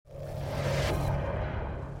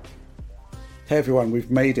Hey everyone, we've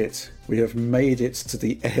made it. We have made it to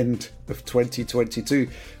the end of 2022.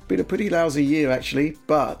 Been a pretty lousy year actually,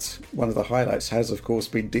 but one of the highlights has of course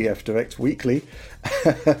been DF Direct Weekly.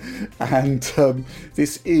 And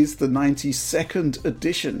this is the 92nd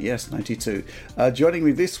edition, yes 92. Joining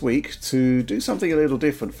me this week to do something a little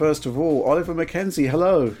different. First of all, Oliver Mackenzie,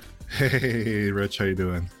 hello. Hey Rich, how you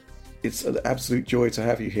doing? It's an absolute joy to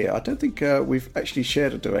have you here. I don't think we've actually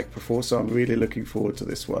shared a direct before, so I'm really looking forward to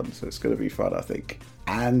this one. So it's going to be fun, I think.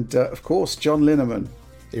 And, of course, John Linneman.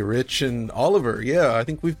 Hey, Rich and Oliver. Yeah, I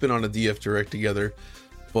think we've been on a DF Direct together,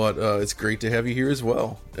 but it's great to have you here as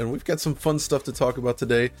well. And we've got some fun stuff to talk about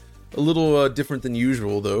today. A little different than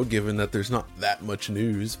usual, though, given that there's not that much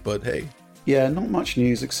news, but hey. Yeah, not much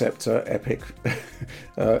news except Epic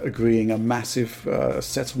agreeing a massive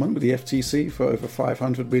settlement with the FTC for over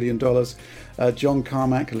 $500 million. John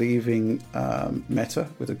Carmack leaving Meta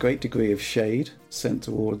with a great degree of shade sent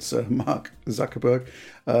towards Mark Zuckerberg.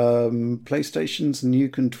 PlayStation's new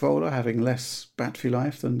controller having less battery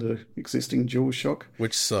life than the existing DualShock.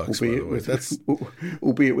 Which sucks,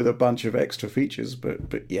 albeit with a bunch of extra features,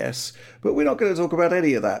 but yes. But we're not going to talk about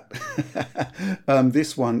any of that.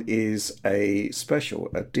 This one is a special,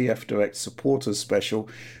 a DF Direct supporters special.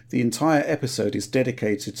 The entire episode is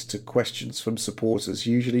dedicated to questions from supporters.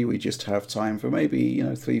 Usually we just have time for maybe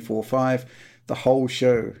 3, 4, 5. The whole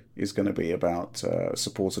show is going to be about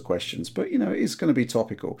supporter questions, but it is going to be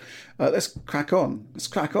topical. Let's crack on. Let's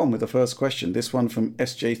crack on with the first question. This one from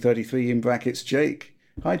SJ33 in brackets Jake.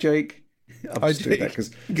 Hi Jake. I'm just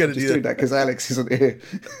doing that because Alex isn't here.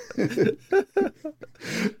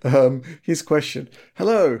 His question.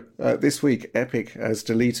 Hello. This week Epic has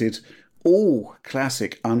deleted all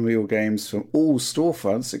classic Unreal games from all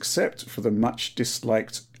storefronts except for the much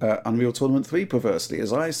disliked Unreal Tournament 3, perversely,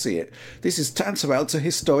 as I see it. This is tantamount to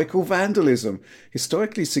historical vandalism.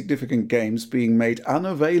 Historically significant games being made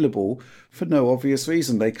unavailable for no obvious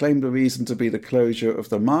reason. They claim the reason to be the closure of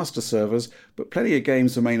the master servers, but plenty of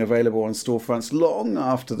games remain available on storefronts long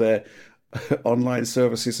after their online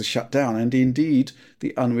services are shut down. And indeed,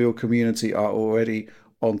 the Unreal community are already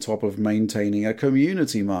on top of maintaining a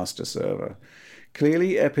community master server.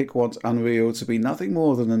 Clearly, Epic wants Unreal to be nothing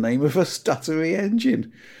more than the name of a stuttery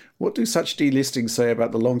engine. What do such delistings say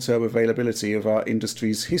about the long-term availability of our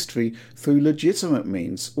industry's history through legitimate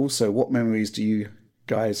means? Also, what memories do you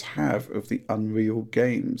guys have of the Unreal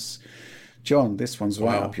games? John, this one's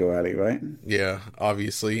right up your alley, right? Yeah,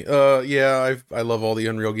 obviously. I love all the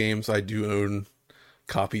Unreal games. I do own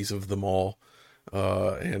copies of them all.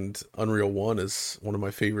 And Unreal 1 is one of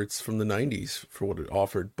my favorites from the 90s for what it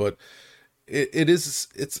offered, but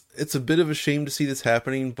it's a bit of a shame to see this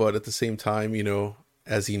happening, but at the same time,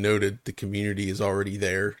 as he noted, the community is already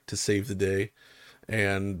there to save the day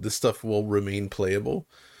and the stuff will remain playable.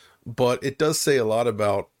 But it does say a lot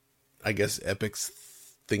about, I guess, Epic's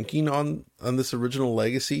thinking on this original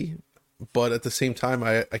legacy, but at the same time,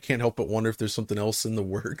 I can't help but wonder if there's something else in the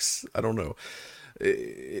works. I don't know.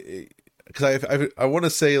 Because I want to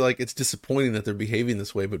say, like, it's disappointing that they're behaving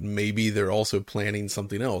this way, but maybe they're also planning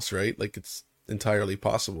something else, right? Like, it's entirely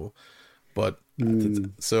possible. But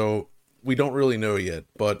so we don't really know yet.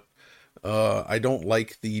 But I don't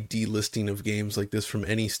like the delisting of games like this from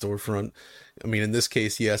any storefront. I mean, in this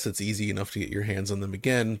case, yes, it's easy enough to get your hands on them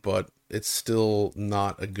again, but it's still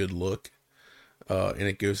not a good look. And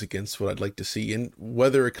it goes against what I'd like to see. And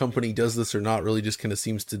whether a company does this or not really just kind of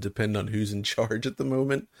seems to depend on who's in charge at the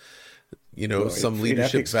moment. Some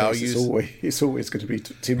leadership values. It's always going to be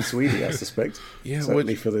Tim Sweeney, I suspect.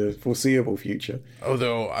 Certainly for the foreseeable future.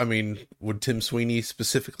 Although, I mean, would Tim Sweeney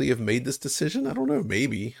specifically have made this decision? I don't know,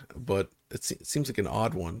 maybe. But it seems like an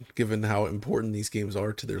odd one, given how important these games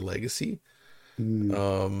are to their legacy.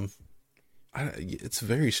 It's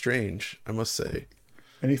very strange, I must say.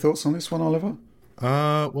 Any thoughts on this one, Oliver?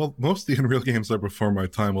 Well, most of the Unreal games are before my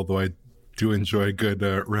time, although I do enjoy a good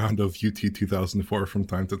round of UT 2004 from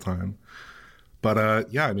time to time. But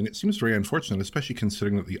I mean, it seems very unfortunate, especially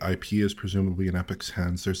considering that the IP is presumably in Epic's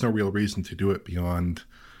hands. There's no real reason to do it beyond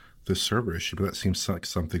the server issue, but that seems like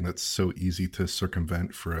something that's so easy to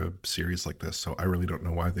circumvent for a series like this. So I really don't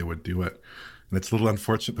know why they would do it. And it's a little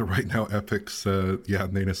unfortunate that right now Epic's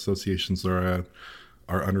main associations are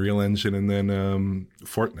Unreal Engine and then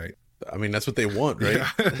Fortnite. I mean, that's what they want, right?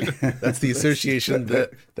 Yeah. That's the association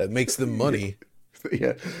that makes them money.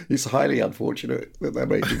 Yeah, it's highly unfortunate that they're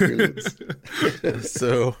making billions.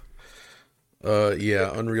 So,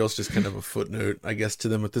 Unreal's just kind of a footnote, I guess, to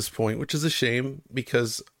them at this point, which is a shame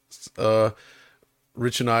because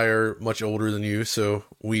Rich and I are much older than you, so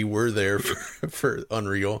we were there for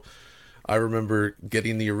Unreal. I remember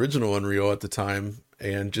getting the original Unreal at the time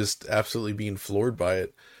and just absolutely being floored by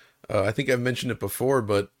it. I think I've mentioned it before,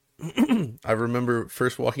 but I remember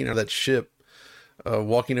first walking out of that ship,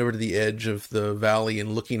 walking over to the edge of the valley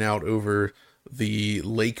and looking out over the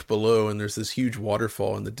lake below, and there's this huge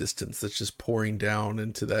waterfall in the distance that's just pouring down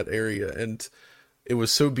into that area. And it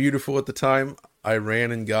was so beautiful at the time. I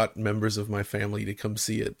ran and got members of my family to come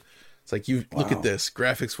see it. It's like, you look at this.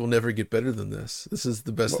 Graphics will never get better than this. This is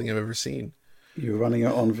the best thing I've ever seen. You were running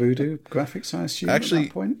it on Voodoo graphics, I assume, Actually, at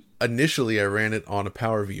that point? Initially, I ran it on a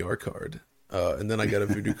Power VR card. And then I got a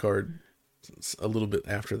Voodoo card a little bit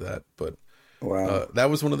after that. But that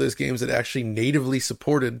was one of those games that actually natively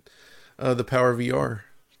supported the Power VR,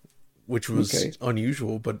 which was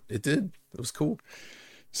unusual, but it did. It was cool.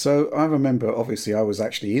 So I remember, obviously, I was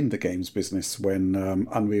actually in the games business when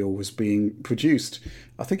Unreal was being produced.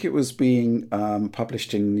 I think it was being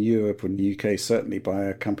published in Europe and the UK, certainly by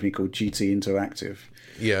a company called GT Interactive.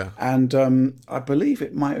 Yeah. And I believe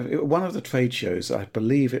it might have, one of the trade shows, I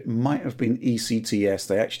believe it might have been ECTS.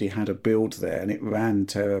 They actually had a build there and it ran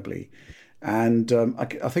terribly. And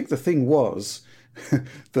I think the thing was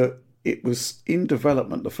that it was in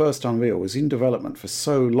development, the first Unreal was in development for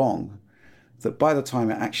so long that by the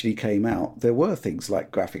time it actually came out, there were things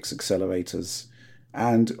like graphics accelerators,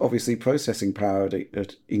 and obviously processing power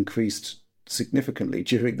had increased significantly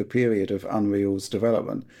during the period of Unreal's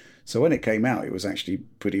development. So when it came out, it was actually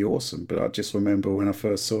pretty awesome. But I just remember when I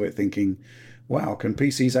first saw it thinking, wow, can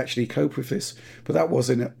PCs actually cope with this? But that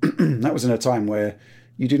was in a time where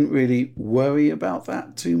you didn't really worry about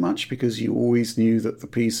that too much, because you always knew that the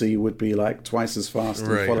PC would be like twice as fast in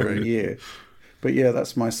the following year. But yeah,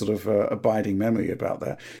 that's my sort of abiding memory about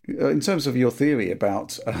that. In terms of your theory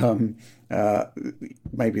about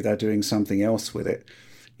maybe they're doing something else with it,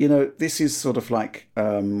 you know, this is sort of like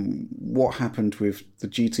what happened with the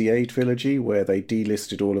GTA trilogy, where they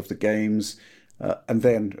delisted all of the games and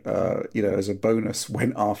then, you know, as a bonus,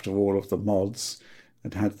 went after all of the mods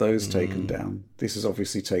and had those taken down. This is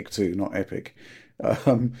obviously Take-Two, not Epic.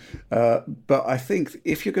 But I think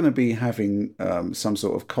if you're going to be having some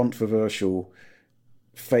sort of controversial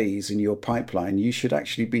phase in your pipeline, you should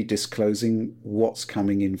actually be disclosing what's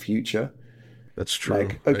coming in future. That's true.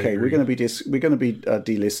 Like, okay, we're going to be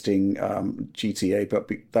delisting GTA, but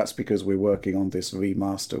that's because we're working on this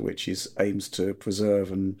remaster, which aims to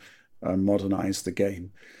preserve and modernize the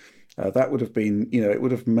game. That would have been, you know, it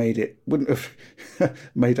would have wouldn't have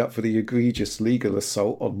made up for the egregious legal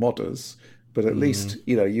assault on modders, but at least,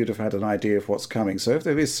 you know, you'd have had an idea of what's coming. So if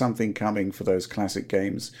there is something coming for those classic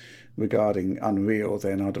games regarding Unreal,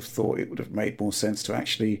 then I'd have thought it would have made more sense to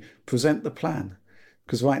actually present the plan.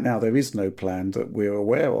 Because right now there is no plan that we're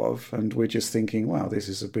aware of, and we're just thinking, wow, this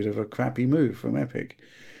is a bit of a crappy move from Epic.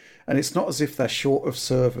 And it's not as if they're short of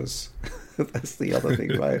servers. That's the other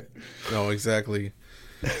thing, right? No, exactly.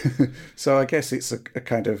 So I guess it's a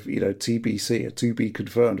kind of, you know, TBC, a to be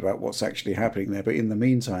confirmed about what's actually happening there. But in the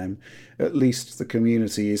meantime, at least the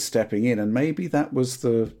community is stepping in, and maybe that was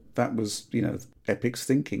you know, Epic's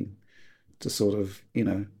thinking, to sort of, you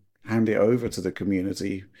know, hand it over to the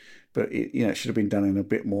community. But it, you know, it should have been done in a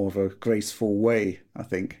bit more of a graceful way, I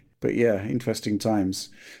think. But yeah, interesting times.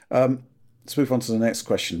 Let's move on to the next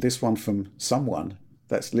question. This one from someone.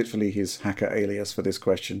 That's literally his hacker alias for this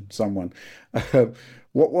question. Someone.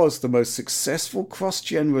 What was the most successful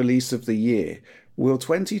cross-gen release of the year? Will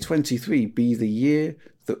 2023 be the year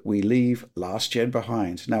that we leave last gen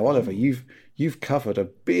behind? Now, Oliver, you've covered a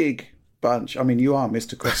big bunch. I mean, you are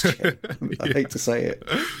Mr. Cross-gen. I hate to say it.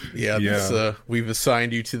 Yeah. This, we've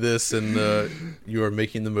assigned you to this, and you are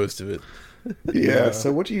making the most of it. Yeah.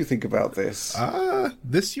 So what do you think about this?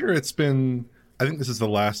 This year it's been, I think this is the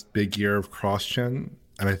last big year of cross-gen,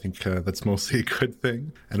 and I think that's mostly a good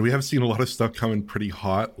thing. And we have seen a lot of stuff coming pretty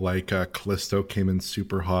hot, like Callisto came in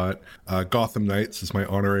super hot. Gotham Knights is my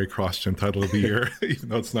honorary cross-gen title of the year, even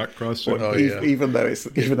though it's not cross-gen. Well, even though it's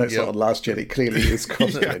not on last gen, it clearly is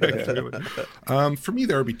cross-gen. For me,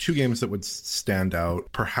 there would be two games that would stand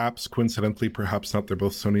out. Perhaps coincidentally, perhaps not, they're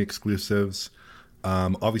both Sony exclusives.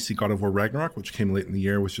 Obviously God of War Ragnarok, which came late in the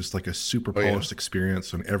year, was just like a super polished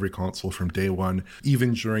experience on every console from day one.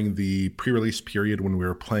 Even during the pre-release period when we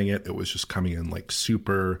were playing it, it was just coming in like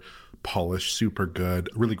super polished, super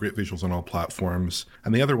good, really great visuals on all platforms.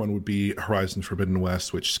 And the other one would be Horizon Forbidden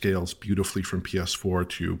West, which scales beautifully from PS4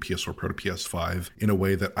 to PS4 Pro to PS5 in a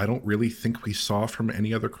way that I don't really think we saw from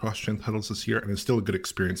any other cross-gen titles this year, and it's still a good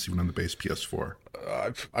experience even on the base PS4.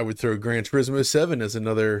 I would throw Gran Turismo 7 as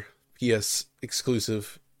another PS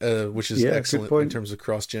exclusive, which is excellent in terms of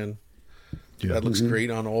cross-gen. Yeah. That looks great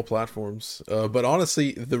on all platforms. But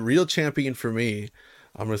honestly, the real champion for me,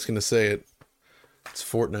 I'm just going to say it, it's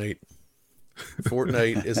Fortnite.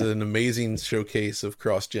 Fortnite is an amazing showcase of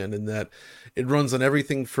cross-gen in that it runs on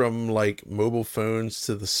everything from like mobile phones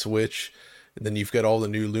to the Switch. And then you've got all the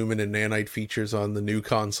new Lumen and Nanite features on the new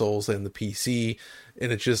consoles and the PC.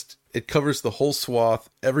 And it covers the whole swath.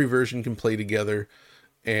 Every version can play together,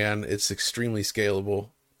 and it's extremely scalable.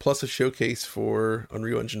 Plus a showcase for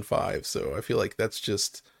Unreal Engine 5. So I feel like that's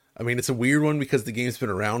just, I mean, it's a weird one because the game's been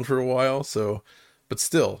around for a while. So, but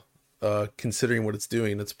still, considering what it's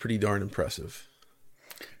doing, it's pretty darn impressive.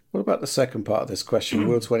 What about the second part of this question?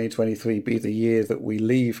 Will 2023 be the year that we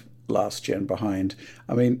leave last gen behind?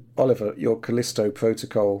 I mean, Oliver, your Callisto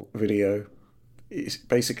Protocol video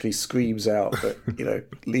basically screams out that,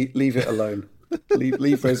 leave it alone.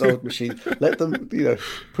 Leave those old machines. Let them,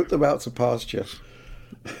 put them out to pasture.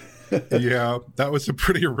 Yeah, that was a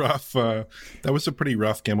pretty rough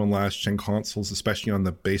game on last gen consoles, especially on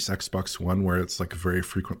the base Xbox One, where it's like very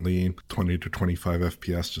frequently 20 to 25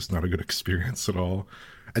 FPS, just not a good experience at all.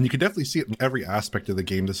 And you can definitely see it in every aspect of the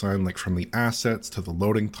game design, like from the assets to the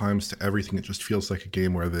loading times to everything. It just feels like a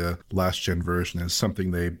game where the last gen version is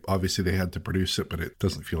something they had to produce it, but it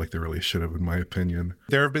doesn't feel like they really should have, in my opinion.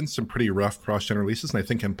 There have been some pretty rough cross-gen releases, and I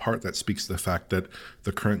think in part that speaks to the fact that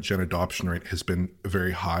the current gen adoption rate has been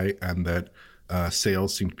very high and that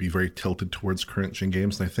sales seem to be very tilted towards current gen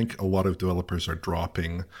games. And I think a lot of developers are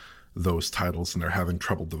dropping those titles and they're having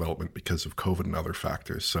trouble development because of COVID and other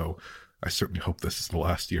factors. So I certainly hope this is the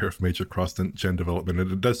last year of major cross-gen development,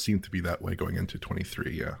 and it does seem to be that way going into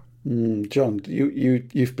 23. Yeah. John,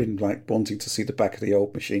 you've been like wanting to see the back of the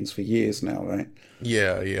old machines for years now, right?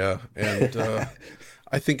 Yeah, and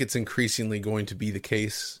I think it's increasingly going to be the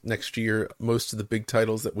case next year. Most of the big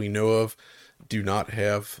titles that we know of do not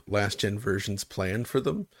have last-gen versions planned for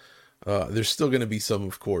them. There's still going to be some,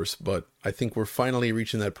 of course, but I think we're finally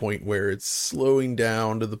reaching that point where it's slowing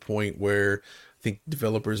down to the point where I think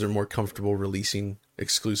developers are more comfortable releasing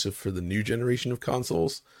exclusive for the new generation of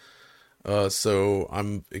consoles. So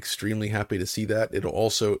I'm extremely happy to see that. It'll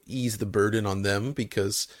also ease the burden on them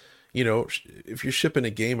because, if you're shipping a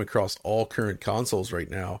game across all current consoles right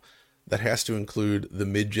now, that has to include the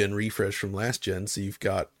mid-gen refresh from last gen. So you've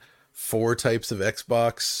got 4 types of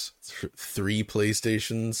Xbox, 3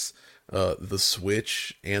 PlayStations, the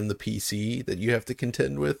Switch, and the PC that you have to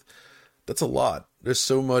contend with. That's a lot. There's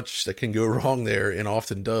so much that can go wrong there, and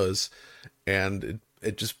often does. And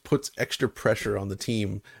it just puts extra pressure on the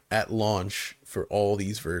team at launch for all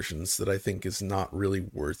these versions that I think is not really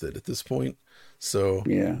worth it at this point. So,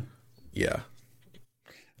 yeah.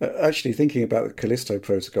 Actually, thinking about the Callisto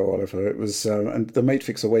Protocol, Oliver, it was, and the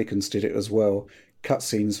Matrix Awakens did it as well.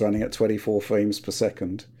 Cutscenes running at 24 frames per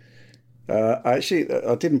second. I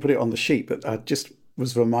didn't put it on the sheet, but I just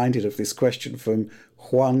was reminded of this question from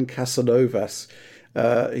Juan Casanovas.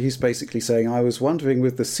 He's basically saying, I was wondering,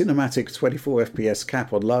 with the cinematic 24 FPS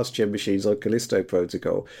cap on last gen machines on Callisto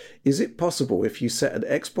Protocol, is it possible if you set an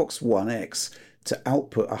Xbox One X to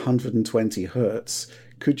output 120 hertz,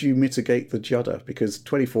 could you mitigate the judder? Because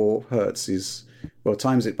 24 hertz is, well,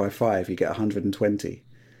 times it by 5, you get 120.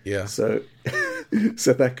 Yeah. So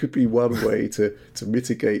that could be one way to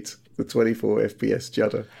mitigate the 24 FPS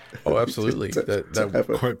judder. Oh, absolutely.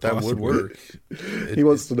 That would work. He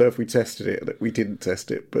wants to know if we tested it. We didn't test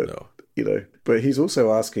it, but no. But he's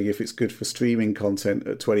also asking if it's good for streaming content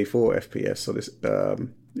at 24 FPS. So this,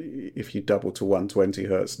 if you double to 120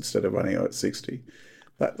 hertz instead of running at 60,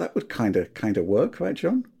 that would kind of work, right,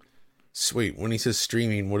 John? Sweet. When he says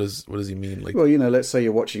streaming, what does he mean? Like, well, let's say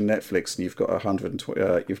you're watching Netflix and you've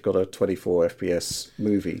got you've got a 24 FPS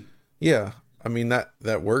movie. Yeah. I mean,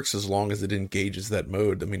 that works as long as it engages that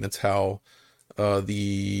mode. I mean, that's how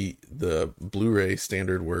the Blu-ray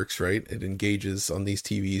standard works, right? It engages on these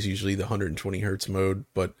TVs, usually the 120 hertz mode,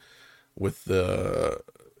 but with the,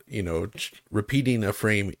 repeating a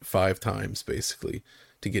frame 5 times, basically,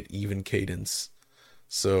 to get even cadence.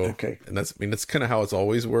 So, okay. And that's kind of how it's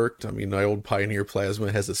always worked. I mean, my old Pioneer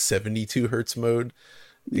Plasma has a 72 hertz mode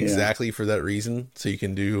exactly for that reason. So you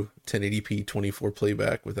can do 1080p 24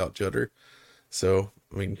 playback without judder. So,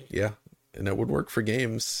 I mean, yeah, and that would work for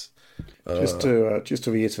games. Just to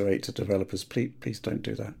reiterate to developers, please don't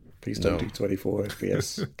do that. Please don't do 24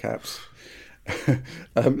 FPS caps.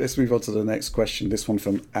 Let's move on to the next question. This one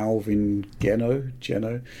from Alvin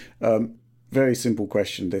Geno. Very simple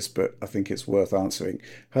question, this, but I think it's worth answering.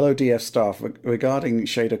 Hello, DF staff. Regarding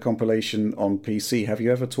shader compilation on PC, have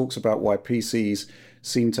you ever talked about why PCs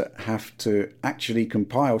seem to have to actually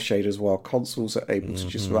compile shaders while consoles are able to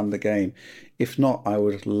just run the game? If not, I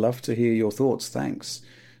would love to hear your thoughts. Thanks.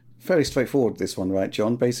 Fairly straightforward, this one, right,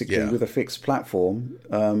 John? Basically, with a fixed platform,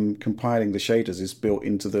 compiling the shaders is built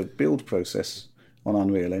into the build process on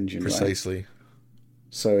Unreal Engine. Precisely. Right?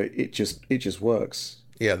 so it just works.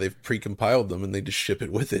 Yeah, they've pre-compiled them and they just ship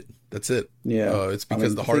it with it. That's it. Yeah, It's I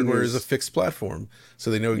because mean the the thing hardware is a is, fixed platform,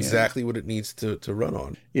 so they know yeah, exactly what it needs to run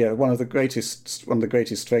on. yeah. One of the greatest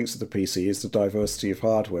strengths of the PC is the diversity of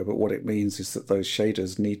hardware. But what it means is that those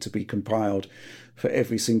shaders need to be compiled for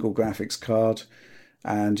every single graphics card.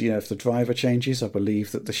 And if the driver changes, I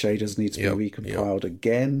believe that the shaders need to be Yep, yep. recompiled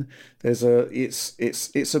again. It's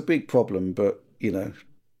a big problem, but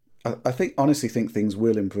I think honestly think things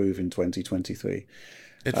will improve in 2023.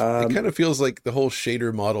 It kind of feels like the whole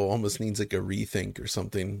shader model almost needs like a rethink or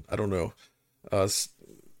something. I don't know. Uh, s-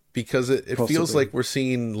 because it feels Possibly. like we're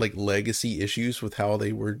seeing like legacy issues with how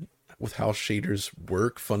shaders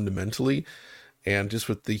work fundamentally, and just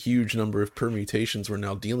with the huge number of permutations we're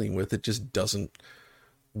now dealing with, it just doesn't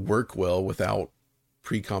work well without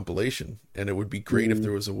pre-compilation. And it would be great if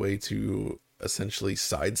there was a way to essentially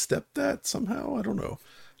sidestep that somehow. I don't know.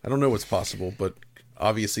 I don't know what's possible, but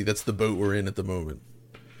obviously that's the boat we're in at the moment.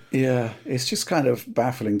 Yeah, it's just kind of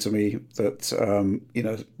baffling to me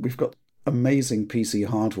that we've got amazing PC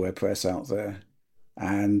hardware press out there,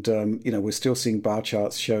 and we're still seeing bar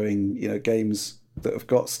charts showing games that have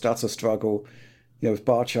got stutter struggle, with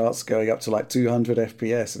bar charts going up to like 200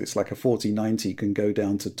 FPS, and it's like a 4090 can go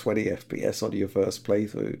down to 20 FPS on your first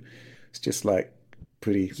playthrough. It's just like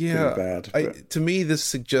pretty Yeah, bad. I But to me this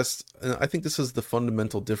suggests, and I think this is the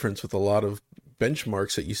fundamental difference with a lot of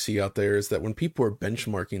benchmarks that you see out there, is that when people are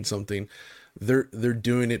benchmarking something, they're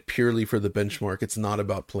doing it purely for the benchmark. It's not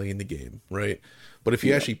about playing the game, right? But if you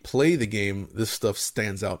yeah, actually play the game, this stuff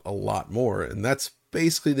stands out a lot more. And that's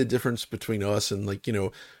basically the difference between us and, like,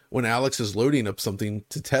 when Alex is loading up something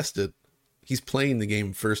to test it, he's playing the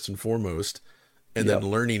game first and foremost, and then yeah,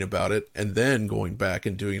 learning about it, and then going back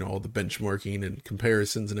and doing all the benchmarking and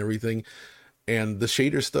comparisons and everything. And the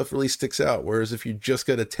shader stuff really sticks out. Whereas if you just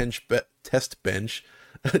got a test bench,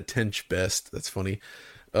 a tench best, that's funny.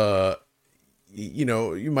 Uh,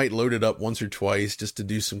 you might load it up once or twice just to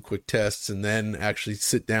do some quick tests, and then actually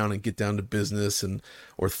sit down and get down to business, and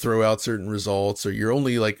or throw out certain results. Or you're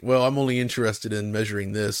only like, well, I'm only interested in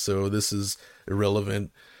measuring this, so this is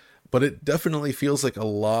irrelevant. But it definitely feels like a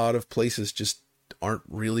lot of places just aren't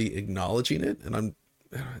really acknowledging it, and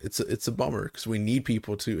it's a bummer, because we need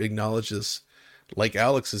people to acknowledge this, like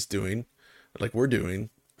Alex is doing, like we're doing,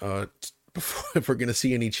 before, if we're going to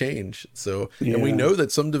see any change. So, and we yeah. know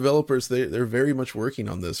that some developers, they're very much working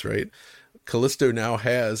on this, right? Callisto now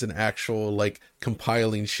has an actual like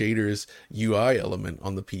compiling shaders UI element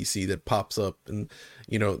on the PC that pops up, and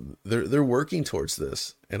they're working towards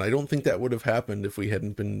this. And I don't think that would have happened if we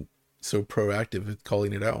hadn't been so proactive at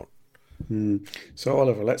calling it out. So,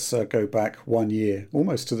 Oliver, let's go back 1 year,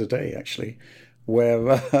 almost to the day actually,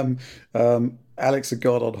 where Alex had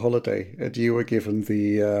gone on holiday and you were given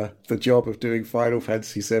the job of doing Final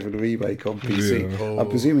Fantasy VII Remake on PC. Yeah. I'm Oh,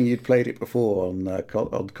 presuming you'd played it before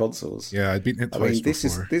on consoles. Yeah, I'd beaten it I twice mean, this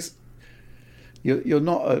is before. this. You're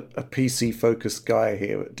not a PC focused guy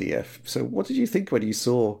here at DF. So, what did you think when you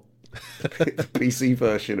saw the PC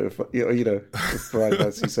version of of Final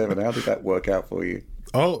Fantasy VII? How did that work out for you?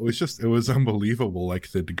 Oh, it was unbelievable,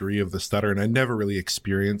 like the degree of the stutter. And I never really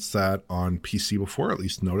experienced that on PC before, at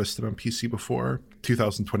least noticed it on PC before.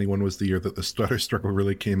 2021 was the year that the stutter struggle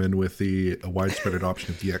really came in with the widespread adoption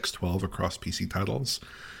of DX12 across PC titles.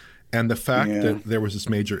 And the fact Yeah. that there was this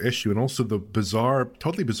major issue, and also the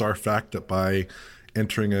totally bizarre fact that by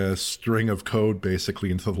entering a string of code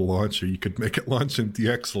basically into the launcher, you could make it launch in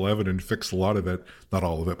DX11 and fix a lot of it. Not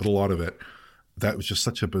all of it, but a lot of it. That was just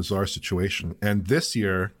such a bizarre situation. And this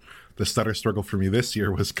year, the stutter struggle for me this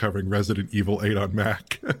year was covering Resident Evil 8 on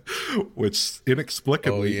Mac, which oh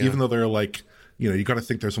inexplicably, yeah. even though they're like, you got to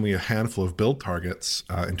think there's only a handful of build targets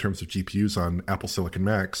in terms of GPUs on Apple Silicon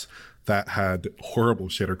Macs that had horrible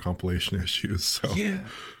shader compilation issues. So Yeah,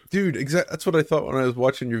 dude, that's what I thought when I was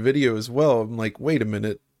watching your video as well. I'm like, wait a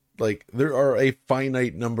minute. Like, there are a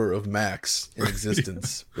finite number of Macs in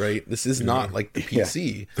existence, right? This is yeah, not like the Yeah.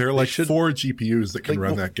 PC. there are They like should, 4 GPUs that can like,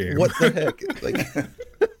 run that game. what the heck?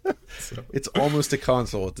 Like, So, it's almost a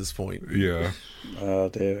console at this point. yeah. Oh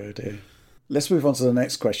dear, oh dear. Let's move on to the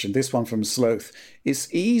next question. This one from Sloth.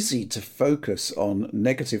 It's easy to focus on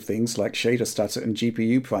negative things like shader stutter and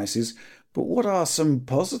GPU prices, but what are some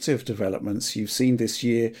positive developments you've seen this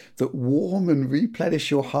year that warm and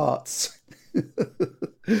replenish your hearts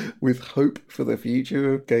with hope for the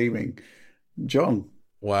future of gaming? John.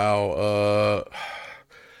 Wow.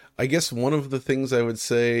 I guess one of the things I would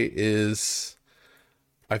say is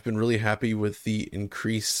I've been really happy with the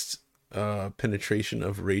increased penetration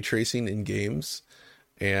of ray tracing in games,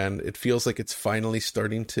 and it feels like it's finally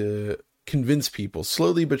starting to convince people.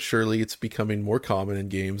 Slowly but surely, it's becoming more common in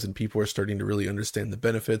games, and people are starting to really understand the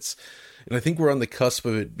benefits. And I think we're on the cusp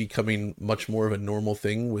of it becoming much more of a normal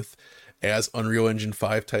thing with as Unreal Engine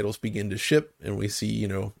 5 titles begin to ship, and we see,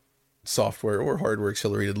 software or hardware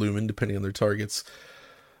accelerated Lumen, depending on their targets.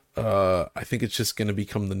 I think it's just going to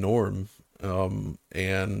become the norm.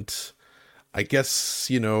 And I guess,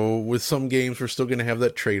 with some games, we're still going to have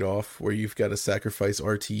that trade-off where you've got to sacrifice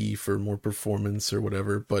RTE for more performance or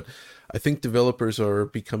whatever. But I think developers are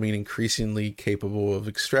becoming increasingly capable of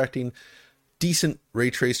extracting decent ray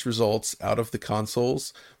traced results out of the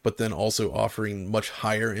consoles, but then also offering much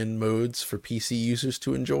higher end modes for PC users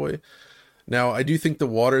to enjoy. Now, I do think the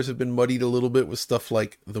waters have been muddied a little bit with stuff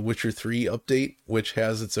like the Witcher 3 update, which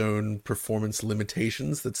has its own performance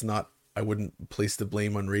limitations. I wouldn't place the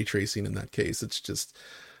blame on ray tracing in that case. It's just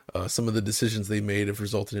some of the decisions they made have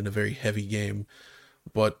resulted in a very heavy game.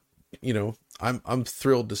 But, I'm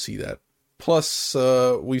thrilled to see that. Plus,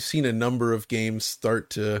 we've seen a number of games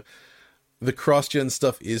start to... The cross-gen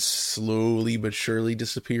stuff is slowly but surely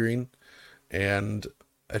disappearing, and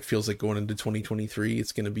it feels like going into 2023,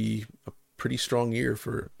 it's going to be a pretty strong year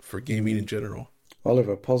for gaming in general.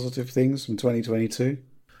 Oliver, positive things from 2022?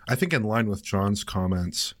 I think in line with John's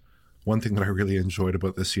comments, one thing that I really enjoyed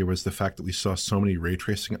about this year was the fact that we saw so many ray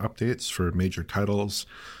tracing updates for major titles.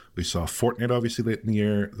 We saw Fortnite obviously late in the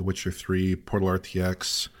year, The Witcher 3, Portal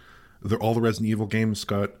RTX. All the Resident Evil games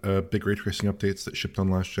got big ray tracing updates that shipped on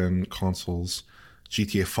last gen consoles.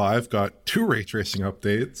 GTA 5 got 2 ray tracing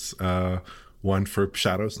updates, one for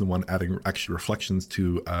shadows and one adding actually reflections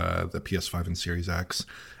to the PS5 and Series X.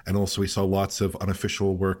 And also we saw lots of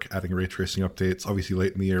unofficial work adding ray tracing updates, obviously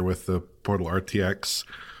late in the year with the Portal RTX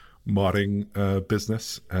modding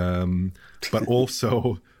business, but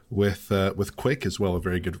also with Quake as well, a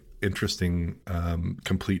very good, interesting,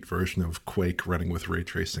 complete version of Quake running with ray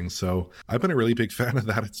tracing. So I've been a really big fan of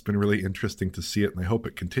that. It's been really interesting to see it, and I hope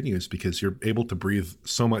it continues because you're able to breathe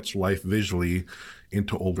so much life visually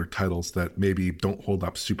into older titles that maybe don't hold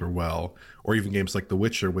up super well, or even games like The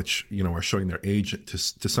Witcher, which are showing their age to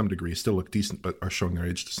some degree, still look decent, but are showing their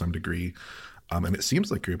age to some degree. And it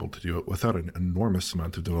seems like you're able to do it without an enormous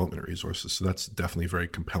amount of development resources. So that's definitely very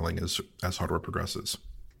compelling as hardware progresses.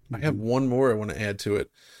 I have one more I want to add to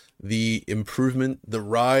it. The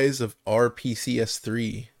rise of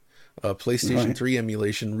RPCS3. PlayStation 3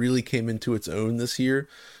 emulation really came into its own this year.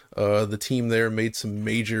 The team there made some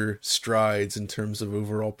major strides in terms of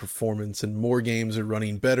overall performance, and more games are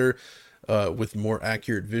running better with more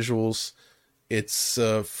accurate visuals. It's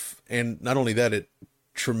and not only that, it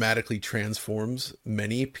dramatically transforms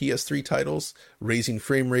many PS3 titles, raising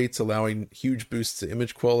frame rates, allowing huge boosts to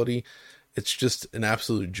image quality. It's just an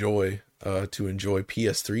absolute joy to enjoy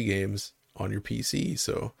PS3 games on your PC.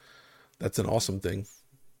 So that's an awesome thing.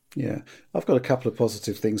 Yeah, I've got a couple of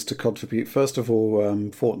positive things to contribute. First of all,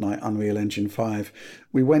 Fortnite Unreal Engine 5.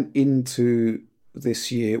 We went into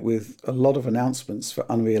this year with a lot of announcements for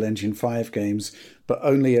Unreal Engine 5 games, but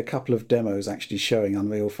only a couple of demos actually showing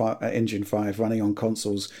Engine 5 running on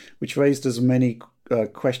consoles, which raised as many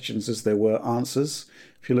questions as there were answers.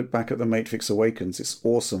 If you look back at The Matrix Awakens, it's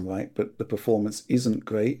awesome, right? But the performance isn't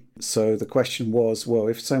great. So the question was, well,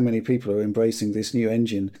 if so many people are embracing this new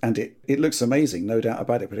engine, and it looks amazing, no doubt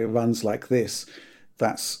about it, but it runs like this,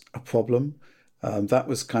 that's a problem. That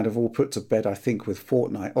was kind of all put to bed, I think, with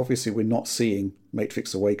Fortnite. Obviously, we're not seeing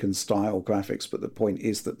Matrix Awakens style graphics, but the point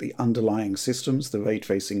is that the underlying systems, the ray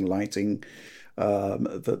tracing lighting,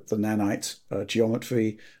 the nanite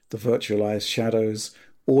geometry, the virtualized shadows,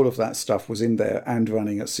 all of that stuff was in there and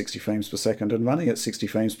running at 60 frames per second, and running at 60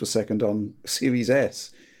 frames per second on Series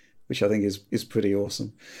S, which I think is pretty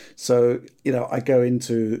awesome. So, I go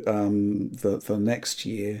into the next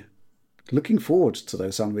year looking forward to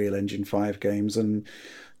those Unreal Engine 5 games, and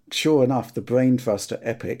sure enough, the brain trust at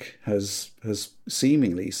Epic has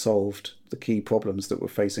seemingly solved the key problems that were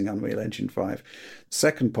facing Unreal Engine 5.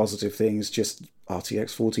 Second positive thing is just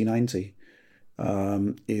RTX 4090.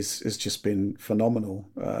 Has just been phenomenal.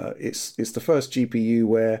 It's the first GPU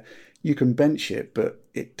where you can bench it, but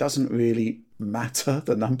it doesn't really matter.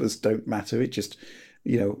 The numbers don't matter. It just,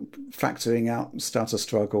 factoring out starter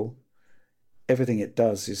struggle, everything it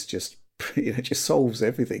does is just, it just solves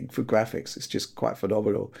everything for graphics. It's just quite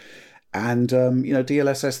phenomenal. And,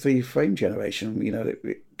 DLSS 3 frame generation,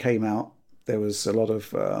 it came out. There was a lot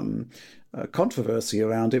of controversy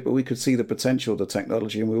around it, but we could see the potential of the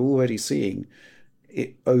technology, and we're already seeing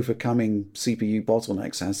it overcoming CPU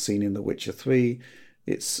bottlenecks as seen in The Witcher 3.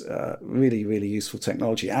 It's really, really useful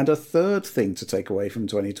technology. And a third thing to take away from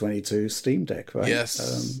 2022, Steam Deck, right?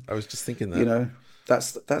 Yes, I was just thinking that.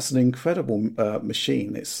 that's an incredible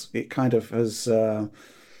machine. It kind of has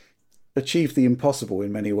achieved the impossible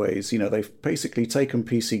in many ways. You know, they've basically taken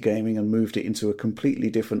PC gaming and moved it into a completely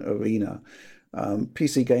different arena.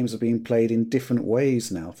 PC games are being played in different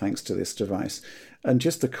ways now, thanks to this device. And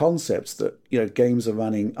just the concepts that, you know, games are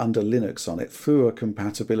running under Linux on it through a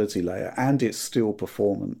compatibility layer, and it's still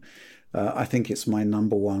performant. I think it's my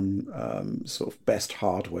number one sort of best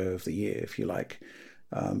hardware of the year, if you like,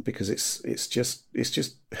 because it's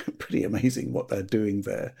just pretty amazing what they're doing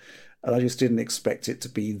there. And I just didn't expect it to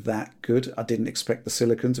be that good. I didn't expect the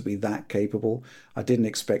silicon to be that capable. I didn't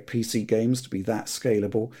expect PC games to be that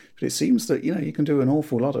scalable. But it seems that, you know, you can do an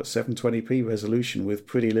awful lot at 720p resolution with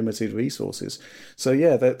pretty limited resources. So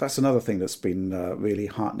yeah, that's another thing that's been really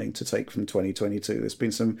heartening to take from 2022. There's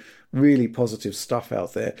been some really positive stuff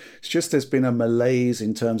out there. It's just there's been a malaise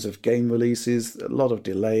in terms of game releases, a lot of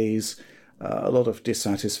delays, a lot of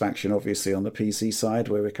dissatisfaction, obviously, on the PC side,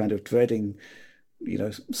 where we're kind of dreading, you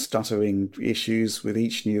know, stuttering issues with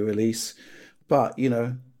each new release. But, you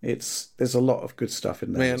know, there's a lot of good stuff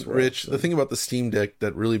in there. Man, as well, Rich, so. The thing about the Steam Deck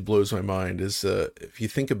that really blows my mind is if you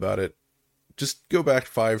think about it, just go back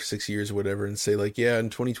 5-6 years or whatever and say, like, yeah,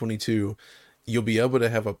 in 2022, you'll be able to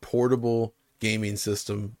have a portable gaming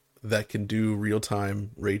system that can do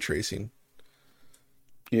real-time ray tracing.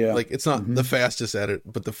 Yeah. Like, it's not the fastest at it,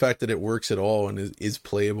 but the fact that it works at all and is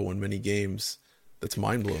playable in many games, that's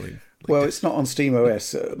mind-blowing. Well, it's not on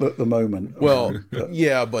SteamOS at the moment. Well,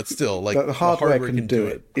 yeah, but still, like, the hardware can do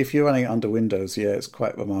it. If you're running it under Windows, yeah, it's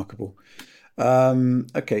quite remarkable.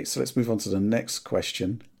 Okay, so let's move on to the next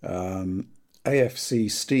question. AFC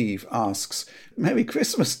Steve asks, Merry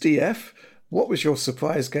Christmas, DF. What was your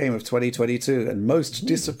surprise game of 2022 and most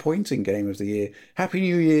disappointing game of the year? Happy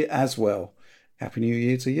New Year as well. Happy New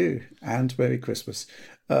Year to you and Merry Christmas.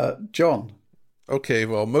 John. Okay,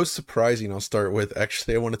 well, most surprising I'll start with,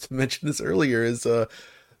 actually, I wanted to mention this earlier, is the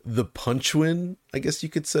Punchwin, I guess you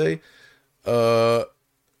could say,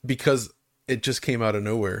 because it just came out of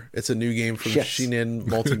nowhere. It's a new game from Shinen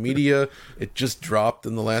Multimedia. It just dropped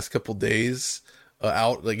in the last couple days,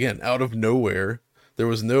 out of nowhere. There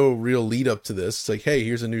was no real lead up to this. It's like, hey,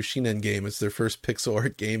 here's a new Shinen game. It's their first pixel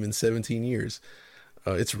art game in 17 years.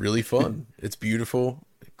 It's really fun. It's beautiful.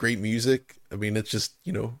 Great music. I mean, it's just,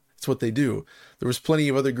 you know, it's what they do. There was plenty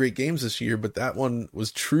of other great games this year, but that one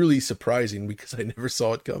was truly surprising because I never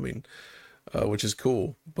saw it coming, which is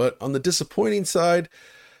cool. But on the disappointing side,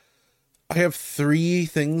 I have 3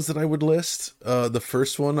 things that I would list. The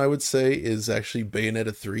first one I would say is actually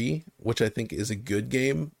Bayonetta 3, which I think is a good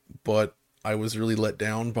game, but I was really let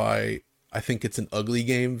down by, I think it's an ugly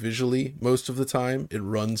game visually most of the time. It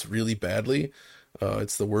runs really badly.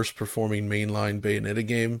 It's the worst performing mainline Bayonetta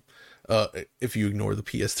game. If you ignore the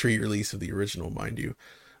PS3 release of the original, mind you.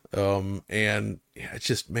 And yeah, it's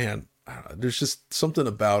just, man, there's just something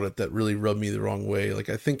about it that really rubbed me the wrong way. Like,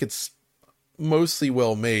 I think it's mostly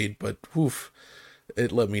well made, but woof,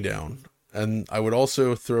 it let me down. And I would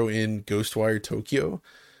also throw in Ghostwire Tokyo,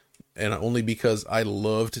 and only because I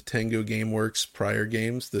loved Tango Gameworks' prior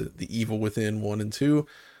games, the Evil Within 1 and 2.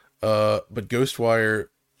 But Ghostwire,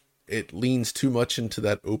 it leans too much into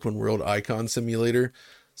that open world icon simulator,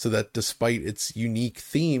 so that despite its unique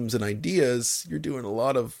themes and ideas, you're doing a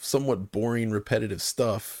lot of somewhat boring, repetitive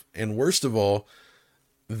stuff. And worst of all,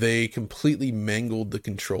 they completely mangled the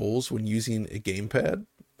controls when using a gamepad.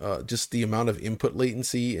 Just the amount of input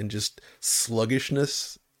latency and just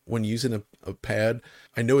sluggishness when using a pad.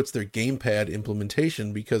 I know it's their gamepad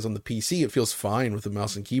implementation because on the PC it feels fine with the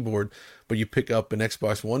mouse and keyboard, but you pick up an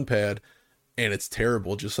Xbox One pad and it's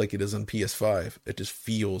terrible, just like it is on PS5. It just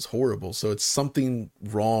feels horrible. So it's something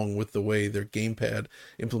wrong with the way their gamepad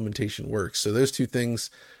implementation works. So those 2 things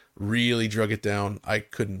really drug it down. I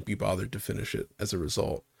couldn't be bothered to finish it as a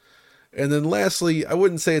result. And then lastly, I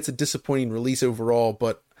wouldn't say it's a disappointing release overall,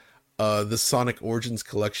 but the Sonic Origins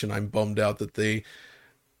collection, I'm bummed out that they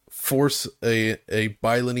force a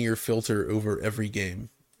bilinear filter over every game.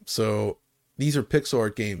 So these are pixel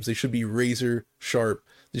art games. They should be razor sharp.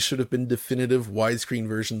 They should have been definitive widescreen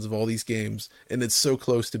versions of all these games, and it's so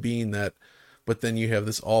close to being that, but then you have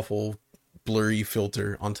this awful blurry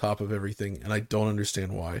filter on top of everything, and I don't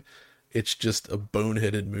understand why. It's just a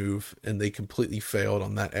boneheaded move, and they completely failed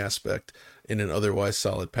on that aspect in an otherwise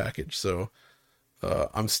solid package. So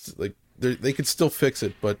I'm like, they could still fix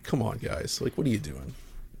it, but come on, guys. Like, what are you doing?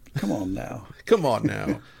 Come on now. Come on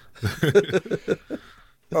now.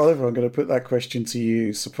 Oliver, I'm going to put that question to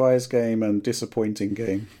you. Surprise game and disappointing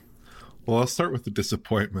game. Well, I'll start with the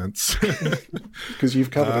disappointments. Because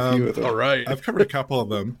you've covered a few of them. All right. I've covered a couple of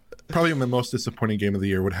them. Probably my most disappointing game of the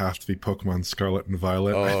year would have to be Pokemon Scarlet and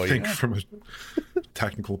Violet. I think from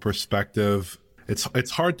technical perspective,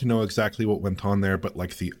 it's hard to know exactly what went on there, but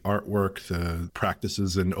like the artwork, the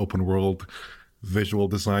practices in open world visual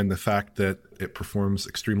design, the fact that it performs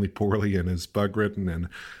extremely poorly and is bug ridden, and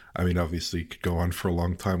I mean, obviously could go on for a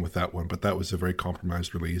long time with that one, but that was a very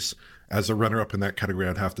compromised release. As a runner-up in that category,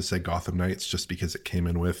 I'd have to say Gotham Knights, just because it came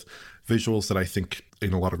in with visuals that I think,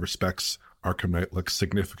 in a lot of respects, Arkham Knight looks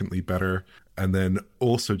significantly better. And then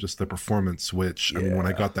also just the performance, which, I mean, when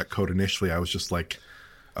I got that code initially, I was just like,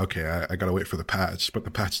 okay, I got to wait for the patch, but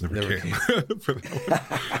the patch never came. For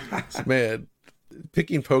that one. Man,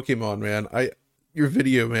 picking Pokemon, man, your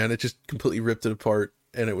video, man, it just completely ripped it apart.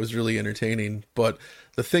 And it was really entertaining. But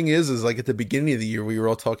the thing is like at the beginning of the year, we were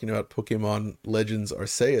all talking about Pokemon Legends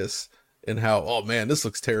Arceus and how, oh man, this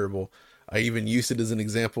looks terrible. I even used it as an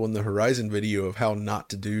example in the Horizon video of how not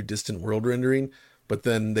to do distant world rendering. But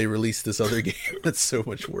then they released this other game that's so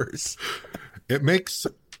much worse. It makes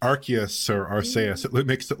Arceus or Arceus, it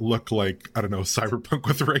makes it look like, I don't know, Cyberpunk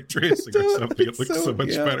with ray tracing or something. It looks so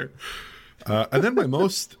much better. And then my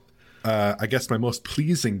most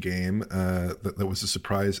pleasing game that was a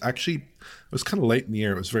surprise. Actually, it was kind of late in the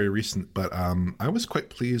year. It was very recent, but I was quite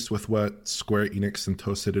pleased with what Square Enix and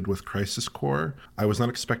Tosa did with Crisis Core. I was not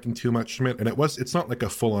expecting too much from it, and it's not like a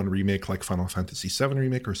full-on remake like Final Fantasy VII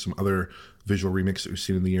Remake or some other visual remakes that we've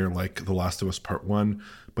seen in the year like The Last of Us Part 1,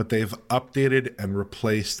 but they've updated and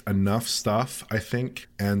replaced enough stuff, I think,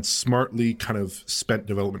 and smartly kind of spent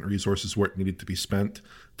development resources where it needed to be spent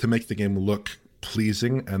to make the game look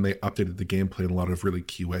pleasing, and they updated the gameplay in a lot of really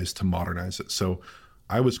key ways to modernize it. So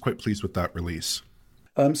I was quite pleased with that release.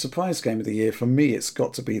 Surprise game of the year for me, it's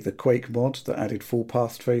got to be the Quake mod that added full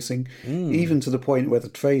path tracing, even to the point where the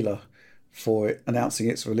trailer for it announcing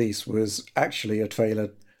its release was actually a trailer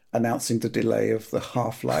announcing the delay of the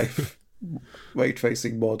Half-Life ray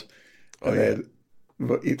tracing mod. Then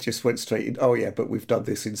it just went straight in, but we've done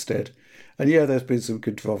this instead. And yeah, there's been some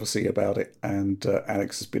controversy about it, and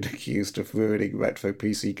Alex has been accused of ruining retro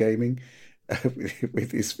PC gaming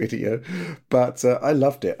with this video. But I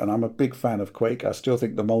loved it, and I'm a big fan of Quake. I still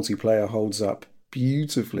think the multiplayer holds up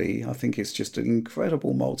beautifully. I think it's just an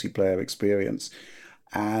incredible multiplayer experience.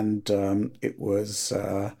 And it was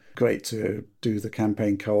great to do the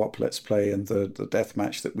campaign co-op Let's Play and the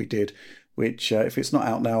deathmatch that we did, which if it's not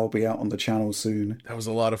out now, will be out on the channel soon. That was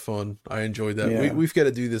a lot of fun. I enjoyed that. Yeah. We've got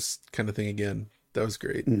to do this kind of thing again. That was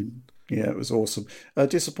great. Yeah, it was awesome.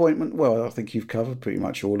 Disappointment? Well, I think you've covered pretty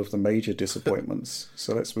much all of the major disappointments.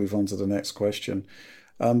 So let's move on to the next question.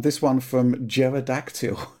 This one from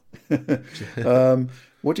Pterodactyl.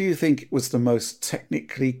 What do you think was the most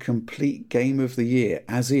technically complete game of the year,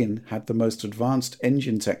 as in had the most advanced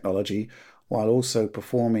engine technology while also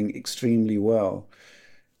performing extremely well?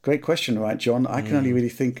 Great question, right, John? I can only really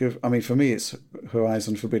think of, for me, it's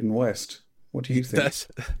Horizon Forbidden West. What do you think?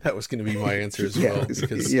 That was going to be my answer as well.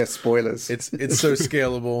 Because spoilers. It's so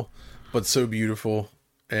scalable, but so beautiful.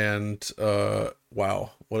 And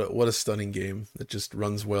wow, what a stunning game. It just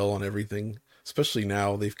runs well on everything, especially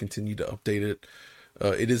now they've continued to update it.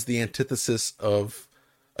 It is the antithesis of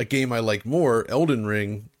a game I like more, Elden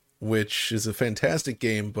Ring, which is a fantastic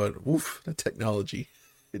game, but woof, that technology.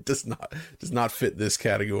 It does not fit this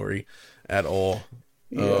category at all.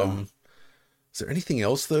 Yeah. Is there anything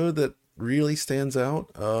else though that really stands out?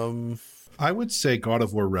 I would say God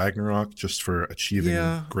of War Ragnarok, just for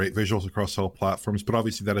achieving great visuals across all platforms, but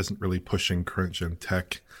obviously that isn't really pushing current gen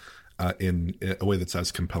tech in a way that's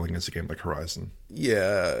as compelling as a game like Horizon.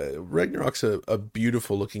 Yeah, Ragnarok's a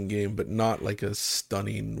beautiful looking game, but not like a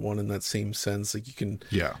stunning one in that same sense. Like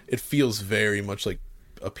it feels very much like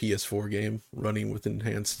a PS4 game running with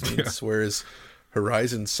enhancements, whereas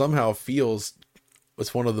Horizon somehow feels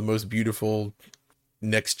it's one of the most beautiful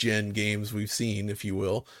next gen games we've seen, if you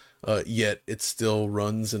will. Yet it still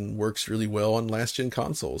runs and works really well on last gen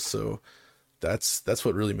consoles. So that's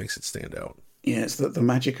what really makes it stand out. Yeah, it's the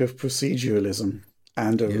magic of proceduralism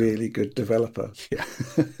and a really good developer.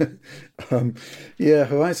 Yeah.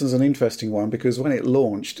 Horizon's an interesting one because when it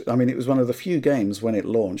launched, it was one of the few games when it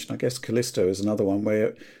launched. I guess Callisto is another one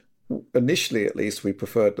where initially, at least, we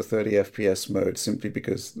preferred the 30 FPS mode simply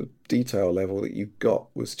because the detail level that you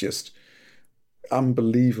got was just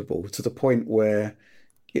unbelievable, to the point where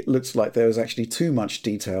it looks like there was actually too much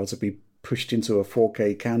detail to be pushed into a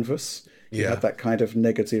 4K canvas. You had that kind of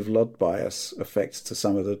negative LUT bias effect to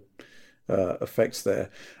some of the effects there.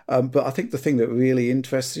 But I think the thing that really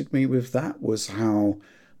interested me with that was how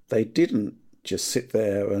they didn't just sit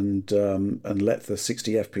there and let the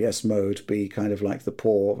 60 FPS mode be kind of like the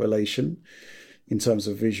poor relation in terms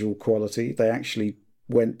of visual quality. They actually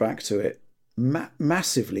went back to it,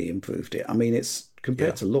 massively improved it. It's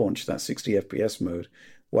compared Yeah. to launch, that 60 FPS mode.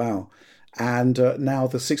 Wow. And now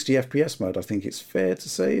the 60 FPS mode, I think it's fair to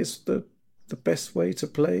say, is the best way to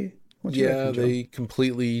play. What do you Yeah, reckon, John? they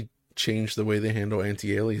completely changed the way they handle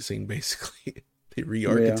anti-aliasing, basically. They Yeah.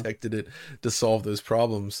 re-architected it to solve those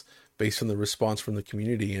problems based on the response from the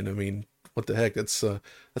community. And I mean, what the heck? That's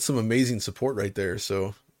some amazing support right there.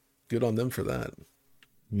 So good on them for that.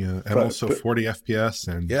 Yeah, and But also 40 FPS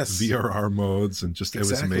and Yes, VRR modes, and just it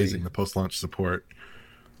was exactly. amazing, the post-launch support.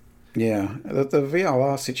 yeah, the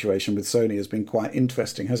VRR situation with Sony has been quite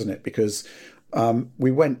interesting, hasn't it? Because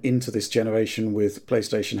we went into this generation with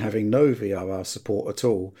PlayStation having no VRR support at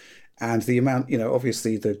all. And the amount,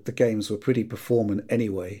 obviously the games were pretty performant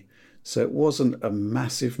anyway. So it wasn't a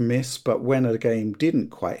massive miss. But when a game didn't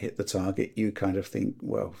quite hit the target, you kind of think,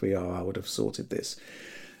 well, VRR would have sorted this.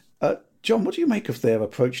 John, what do you make of their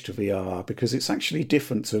approach to VRR? Because it's actually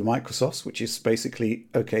different to Microsoft's, which is basically,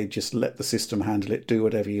 okay, just let the system handle it, do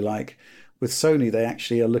whatever you like. With Sony, they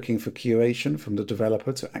actually are looking for curation from the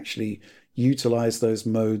developer to actually utilize those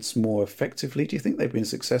modes more effectively. Do you think they've been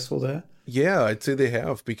successful there? Yeah, I'd say they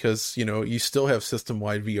have because, you still have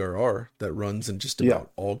system-wide VRR that runs in just Yeah.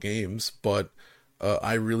 about all games, but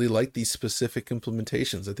I really like these specific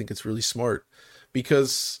implementations. I think it's really smart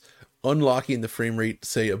because unlocking the frame rate,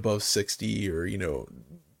 say above 60 or,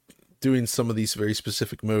 doing some of these very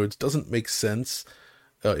specific modes doesn't make sense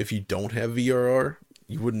if you don't have VRR.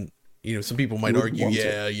 You wouldn't, some people You might wouldn't argue, want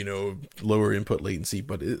it. yeah, lower input latency,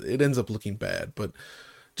 but it ends up looking bad. But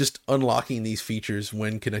just unlocking these features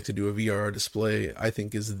when connected to a VRR display, I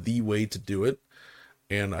think is the way to do it.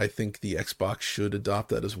 And I think the Xbox should adopt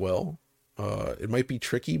that as well. It might be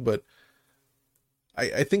tricky, but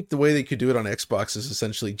I think the way they could do it on Xbox is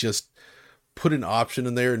essentially just put an option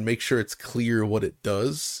in there and make sure it's clear what it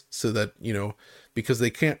does so that, because they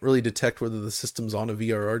can't really detect whether the system's on a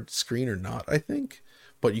VRR screen or not, I think.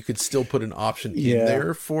 But you could still put an option in Yeah.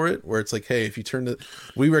 there for it where it's like, hey, if you turn it,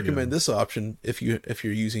 we Yeah. recommend this option if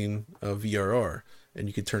you're using a VRR, and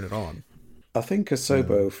you can turn it on. I think Yeah.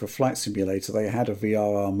 Asobo for Flight Simulator, they had a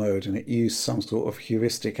VRR mode and it used some sort of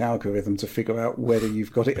heuristic algorithm to figure out whether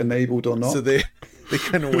you've got it enabled or So not. they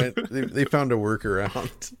kind of went, they found a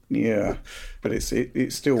workaround. Yeah, but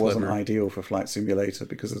it still wasn't Clever. ideal for Flight Simulator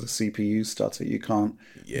because of the CPU stutter. You can't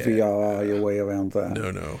Yeah. VRR your way around that.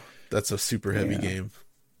 No. That's a super heavy Yeah. game.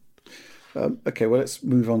 Okay, well, let's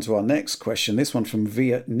move on to our next question. This one from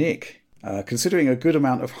Viet Nick. Considering a good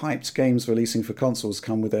amount of hyped games releasing for consoles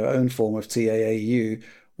come with their own form of TAAU,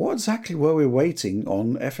 what exactly were we waiting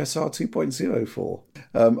on FSR 2.0 for?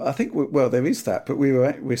 I think, well, there is that, but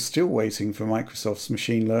we're still waiting for Microsoft's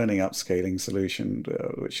machine learning upscaling solution,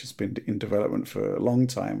 which has been in development for a long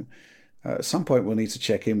time. At some point, we'll need to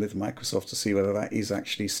check in with Microsoft to see whether that is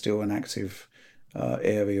actually still an active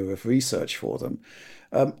area of research for them.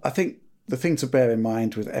 I think the thing to bear in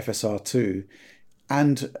mind with FSR2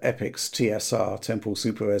 and Epic's TSR, Temporal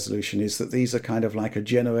Super Resolution, is that these are kind of like a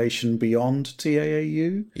generation beyond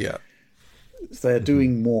TAAU. Yeah. They're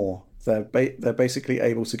doing more. They're basically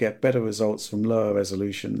able to get better results from lower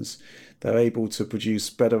resolutions. They're able to produce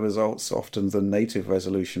better results often than native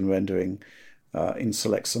resolution rendering in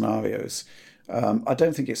select scenarios. I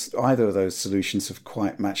don't think it's either of those solutions have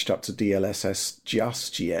quite matched up to DLSS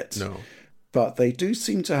just yet. No. But they do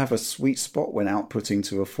seem to have a sweet spot when outputting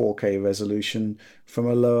to a 4K resolution from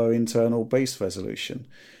a lower internal base resolution.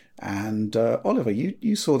 And Oliver,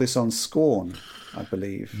 you saw this on Scorn, I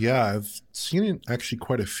believe. Yeah, I've seen actually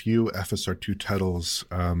quite a few FSR2 titles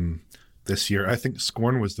this year. I think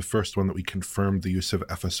Scorn was the first one that we confirmed the use of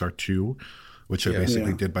FSR2, which I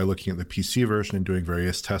basically did by looking at the PC version and doing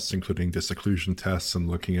various tests, including disocclusion tests and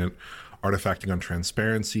looking at artifacting on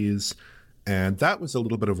transparencies. And that was a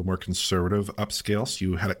little bit of a more conservative upscale. So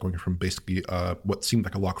you had it going from basically what seemed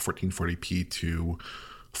like a lock 1440p to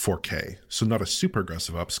 4K. So not a super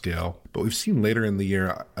aggressive upscale. But we've seen later in the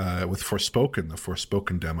year with Forspoken, the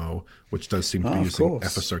Forspoken demo, which does seem to be using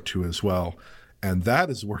FSR2 as well. And that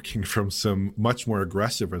is working from some much more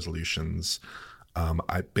aggressive resolutions.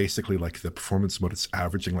 I basically like the performance mode, it's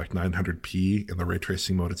averaging like 900p. In the ray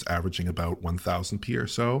tracing mode, it's averaging about 1000p or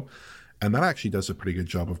so. And that actually does a pretty good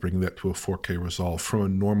job of bringing that to a 4K resolve from a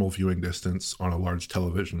normal viewing distance on a large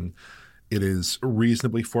television. It is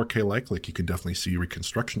reasonably 4K-like. Like you can definitely see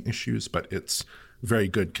reconstruction issues, but it's very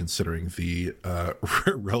good considering the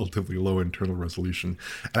relatively low internal resolution.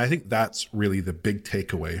 And I think that's really the big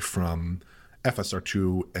takeaway from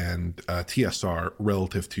FSR2 and TSR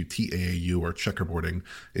relative to TAAU or checkerboarding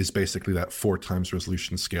is basically that 4 times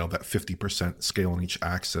resolution scale, that 50% scale on each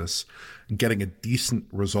axis. Getting a decent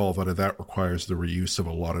resolve out of that requires the reuse of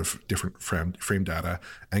a lot of different frame data,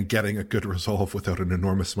 and getting a good resolve without an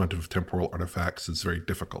enormous amount of temporal artifacts is very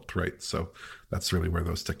difficult, right? So that's really where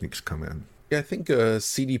those techniques come in. Yeah, I think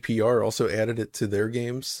CDPR also added it to their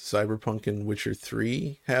games. Cyberpunk and Witcher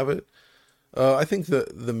 3 have it. I think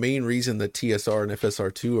the main reason that TSR and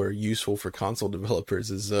FSR2 are useful for console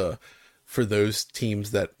developers is for those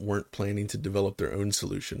teams that weren't planning to develop their own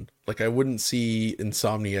solution. Like, I wouldn't see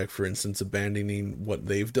Insomniac, for instance, abandoning what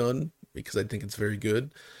they've done, because I think it's very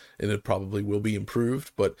good and it probably will be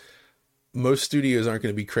improved, but most studios aren't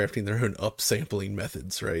going to be crafting their own upsampling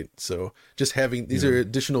methods, right? So just having these are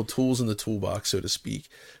additional tools in the toolbox, so to speak.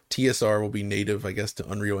 TSR will be native, I guess, to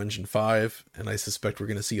Unreal Engine 5, and I suspect we're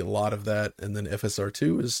going to see a lot of that. And then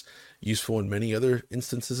FSR2 is useful in many other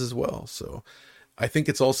instances as well. So I think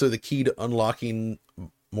it's also the key to unlocking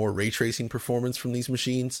more ray tracing performance from these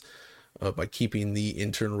machines by keeping the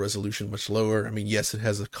internal resolution much lower. I mean, yes, it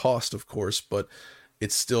has a cost, of course, but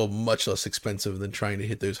it's still much less expensive than trying to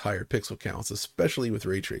hit those higher pixel counts, especially with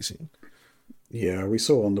ray tracing. Yeah, we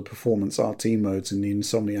saw on the performance RT modes in the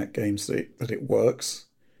Insomniac games that it works.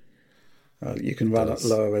 You can run at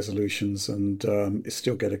lower resolutions and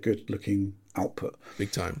still get a good looking output.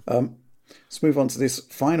 Big time. Let's move on to this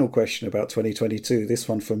final question about 2022. This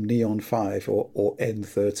one from Neon5 or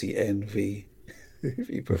N30NV, if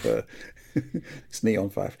you prefer. It's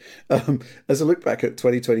Neon5. As a look back at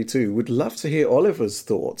 2022, would love to hear Oliver's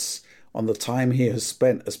thoughts on the time he has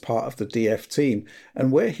spent as part of the DF team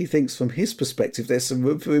and where he thinks from his perspective there's some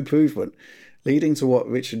room for improvement, leading to what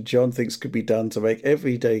Rich and John thinks could be done to make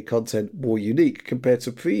everyday content more unique compared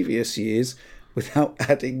to previous years without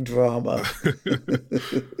adding drama.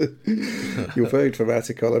 You're very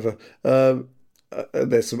dramatic, Oliver.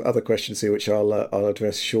 There's some other questions here which I'll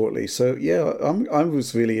address shortly. So yeah, I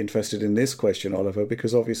was really interested in this question, Oliver,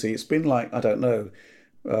 because obviously it's been like, I don't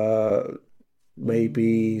know,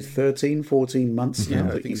 maybe 13, 14 months now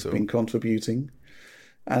that you've been contributing.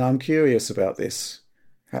 And I'm curious about this.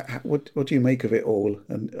 What do you make of it all?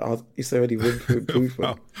 And is there any room for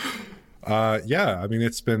improvement? Yeah, I mean,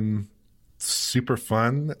 it's been super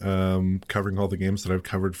fun covering all the games that I've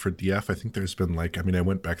covered for DF. I think there's been I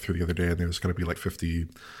went back through the other day and there's going to be like 50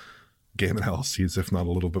 game analyses, if not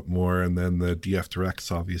a little bit more. And then the DF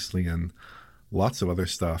Directs, obviously, and lots of other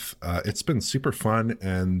stuff. It's been super fun,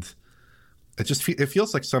 and it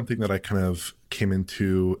feels like something that I kind of came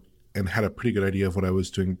into and had a pretty good idea of what I was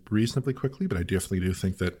doing reasonably quickly, but I definitely do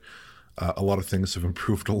think that a lot of things have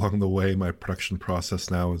improved along the way. My production process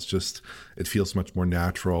now it feels much more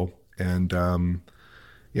natural. And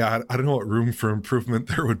yeah, I don't know what room for improvement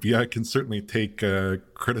there would be. I can certainly take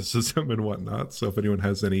criticism and whatnot. So if anyone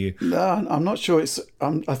has any... No, I'm not sure.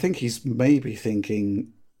 I think he's maybe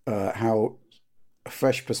thinking how a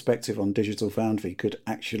fresh perspective on Digital Foundry could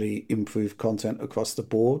actually improve content across the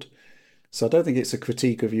board. So I don't think it's a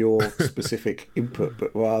critique of your specific input,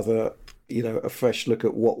 but rather, a fresh look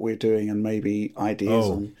at what we're doing and maybe ideas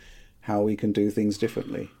on how we can do things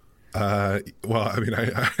differently. Well, I mean,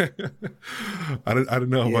 I don't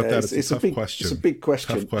know about that. It's a tough question. It's a big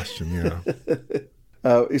question. Tough question, yeah.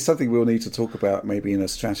 It's something we'll need to talk about maybe in a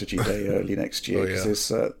strategy day early next year. Because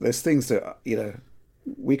there's things that,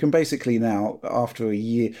 we can basically now, after a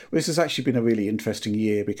year... This has actually been a really interesting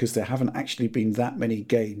year because there haven't actually been that many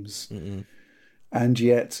games. Mm-mm. And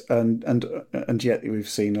yet we've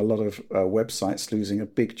seen a lot of websites losing a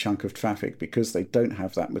big chunk of traffic because they don't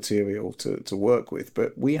have that material to work with.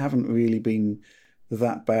 But we haven't really been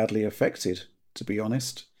that badly affected, to be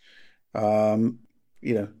honest.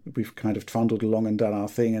 We've kind of trundled along and done our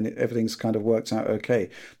thing, and everything's kind of worked out okay.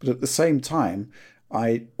 But at the same time,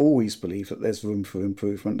 I always believe that there's room for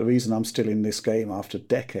improvement. The reason I'm still in this game after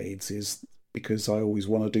decades is because I always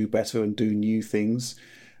want to do better and do new things.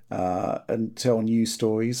 And tell new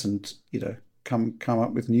stories and, come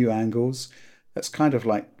up with new angles. That's kind of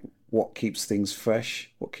like what keeps things fresh,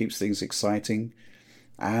 what keeps things exciting.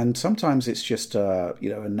 And sometimes it's just, a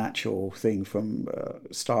natural thing from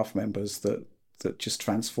staff members that just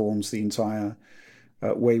transforms the entire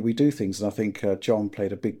way we do things. And I think John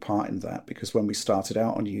played a big part in that, because when we started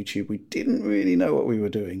out on YouTube, we didn't really know what we were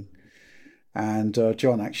doing. And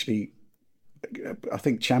John actually... I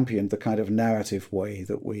think championed the kind of narrative way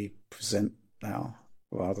that we present now,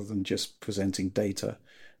 rather than just presenting data,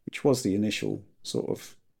 which was the initial sort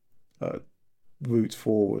of route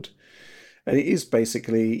forward. And it is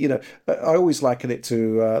basically, I always liken it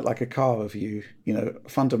to like a car review.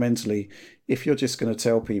 Fundamentally, if you're just going to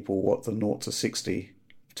tell people what the 0 to 60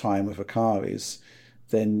 time of a car is,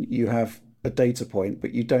 then you have a data point,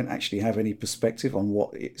 but you don't actually have any perspective on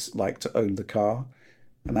what it's like to own the car.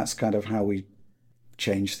 And that's kind of how we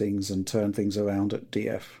change things and turn things around at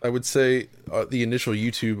DF. I would say the initial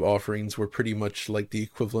YouTube offerings were pretty much like the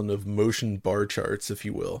equivalent of motion bar charts, if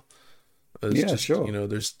you will. It's just, Sure.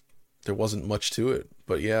 there wasn't much to it,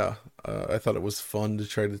 but yeah, I thought it was fun to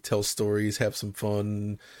try to tell stories, have some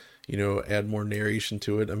fun, add more narration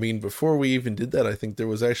to it. I mean, before we even did that, I think there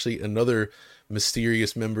was actually another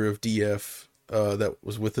mysterious member of DF that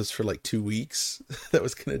was with us for like 2 weeks that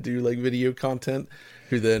was going to do like video content,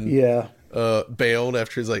 who then bailed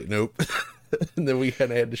after he's like, nope. And then we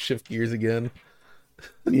kind of had to shift gears again.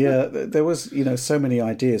 Yeah, there was, so many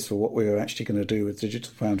ideas for what we were actually going to do with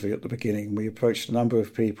Digital Foundry at the beginning. We approached a number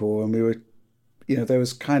of people, and we were, there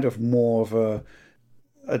was kind of more of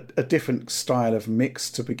a different style of mix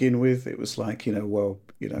to begin with. It was like,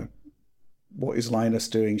 what is Linus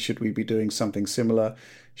doing? Should we be doing something similar?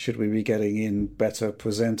 Should we be getting in better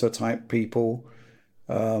presenter type people?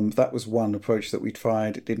 That was one approach that we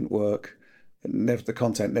tried. It didn't work. The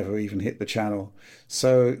content never even hit the channel.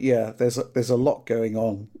 So yeah, there's a lot going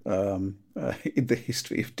on in the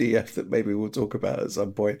history of DF that maybe we'll talk about at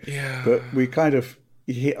some point. Yeah. But we kind of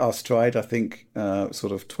hit our stride, I think,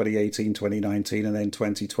 sort of 2018, 2019, and then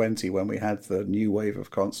 2020 when we had the new wave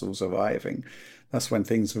of consoles arriving. That's when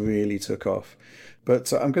things really took off.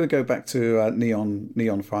 But I'm going to go back to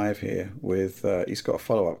Neon 5 here with, he's got a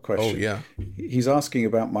follow-up question. Oh, yeah. He's asking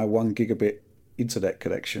about my 1 gigabit internet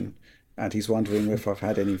connection, and he's wondering if I've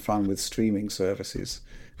had any fun with streaming services.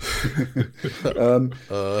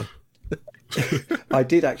 I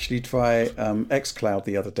did actually try xCloud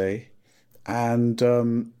the other day, and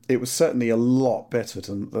it was certainly a lot better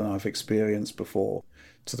than I've experienced before,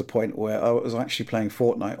 to the point where I was actually playing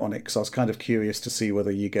Fortnite on it because I was kind of curious to see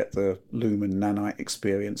whether you get the Lumen Nanite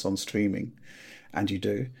experience on streaming, and you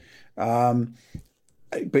do.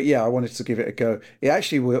 But yeah, I wanted to give it a go. It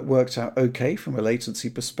actually worked out okay from a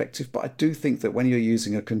latency perspective, but I do think that when you're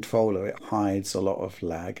using a controller, it hides a lot of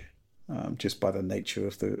lag, just by the nature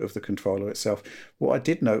of the controller itself. What I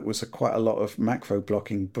did note was quite a lot of macro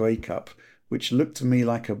blocking breakup, which looked to me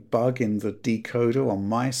like a bug in the decoder on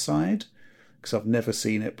my side, because I've never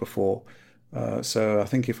seen it before. So I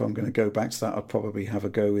think if I'm going to go back to that, I'd probably have a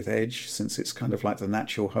go with Edge, since it's kind of like the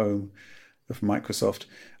natural home of Microsoft.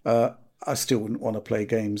 I still wouldn't want to play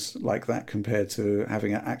games like that compared to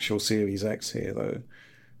having an actual Series X here, though.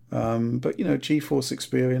 But, GeForce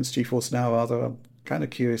Experience, GeForce Now, rather, I'm kind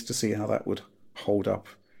of curious to see how that would hold up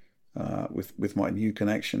with my new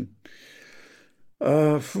connection.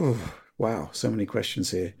 Wow, so many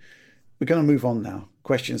questions here. We're going to move on now.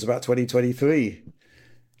 Questions about 2023.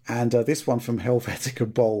 And this one from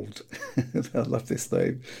Helvetica Bold. I love this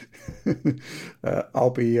name.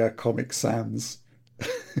 I'll be Comic Sans.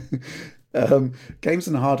 Games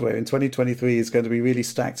and hardware in 2023 is going to be really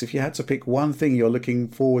stacked. If you had to pick one thing you're looking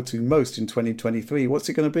forward to most in 2023, what's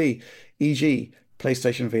it going to be? E.g.,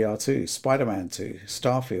 PlayStation VR 2, Spider-Man 2,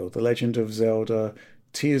 Starfield, The Legend of Zelda,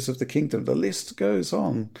 Tears of the Kingdom. The list goes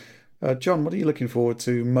on. John, what are you looking forward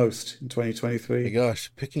to most in 2023? My gosh,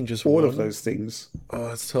 picking just all one of those things.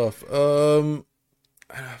 Oh, it's tough.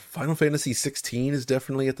 Final Fantasy 16 is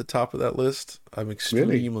definitely at the top of that list. I'm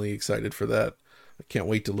extremely excited for that. I can't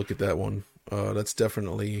wait to look at that one. That's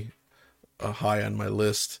definitely high on my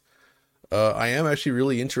list. I am actually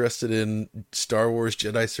really interested in Star Wars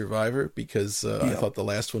Jedi Survivor because I thought the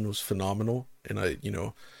last one was phenomenal, and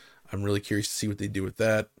I'm really curious to see what they do with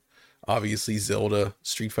that. Obviously, Zelda,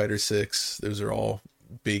 Street Fighter 6, those are all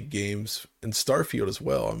big games, and Starfield as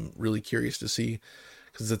well. I'm really curious to see,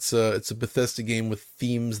 because it's a Bethesda game with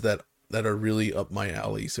themes that are really up my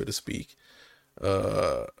alley, so to speak.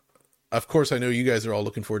 Of course, I know you guys are all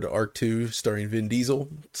looking forward to Arc 2 starring Vin Diesel,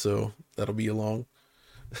 so that'll be along.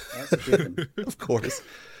 That's a given. Of course.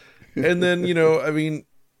 And then,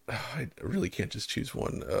 I really can't just choose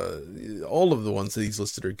one. All of the ones that he's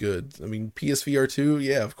listed are good. I mean, PSVR 2,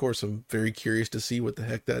 yeah, of course, I'm very curious to see what the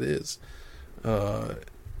heck that is. So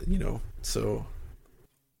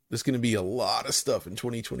there's going to be a lot of stuff in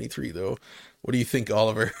 2023, though. What do you think,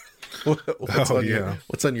 Oliver?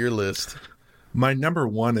 What's on your list? My number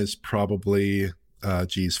one is probably,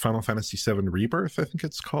 Final Fantasy VII Rebirth, I think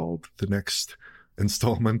it's called. The next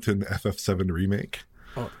installment in FF7 Remake.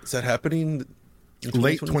 Oh, is that happening?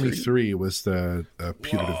 Late 23 was the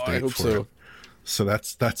putative date for it. So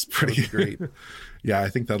that's That pretty would be great. Yeah, I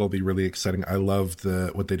think that'll be really exciting. I love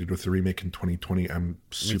what they did with the remake in 2020. I'm Me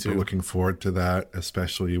super too. looking forward to that,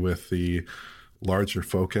 especially with the larger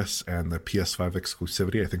focus and the PS5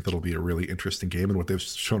 exclusivity. I think that'll be a really interesting game, and what they've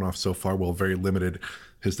shown off so far, while very limited,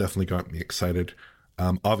 has definitely got me excited.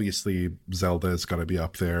 Obviously, Zelda's got to be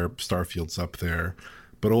up there, Starfield's up there,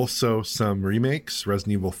 but also some remakes.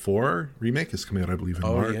 Resident Evil 4 remake is coming out, I believe, in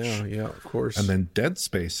Oh March, yeah, of course. and then Dead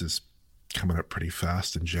Space is coming up pretty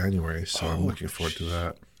fast in January, so I'm Oh, looking forward to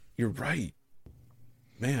that. you're right,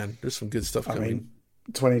 man. There's some good stuff I coming. mean,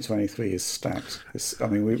 2023 is stacked. I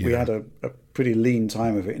mean, we Yeah. had a pretty lean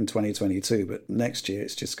time of it in 2022, but next year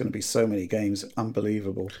it's just going to be so many games,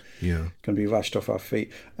 unbelievable. Yeah. Going to be rushed off our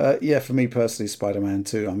feet. Yeah, for me personally, Spider-Man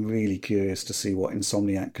 2, I'm really curious to see what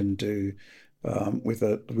Insomniac can do with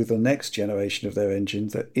the next generation of their engine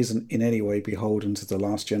that isn't in any way beholden to the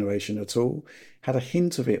last generation at all. Had a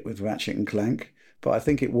hint of it with Ratchet and Clank, but I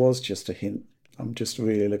think it was just a hint. I'm just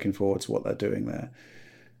really looking forward to what they're doing there.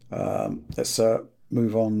 Let's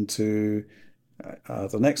move on to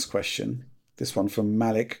the next question. This one from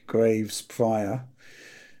Malik Graves Pryor.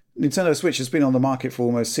 Nintendo Switch has been on the market for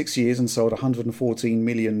almost 6 years and sold 114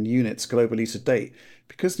 million units globally to date.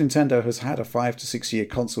 Because Nintendo has had a 5 to 6 year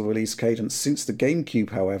console release cadence since the GameCube,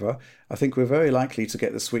 however, I think we're very likely to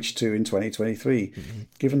get the Switch 2 in 2023.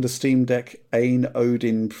 Given the Steam Deck Ain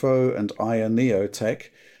Odin Pro and Aya Neo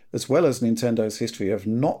tech, as well as Nintendo's history of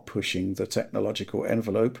not pushing the technological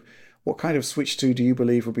envelope, what kind of Switch 2 do you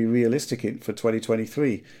believe will be realistic for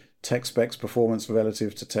 2023? Tech specs, performance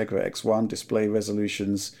relative to Tegra X1, display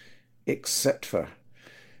resolutions, etc.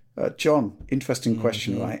 John, interesting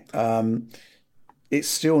question, right? It's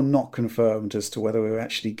still not confirmed as to whether we'll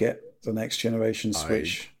actually get the next generation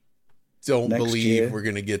Switch. Don't next believe year. we're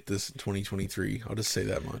going to get this in 2023. I'll just say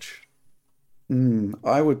that much.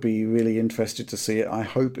 I would be really interested to see it. I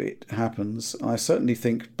hope it happens. I certainly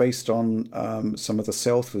think, based on some of the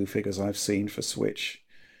sell-through figures I've seen for Switch,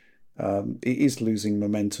 it is losing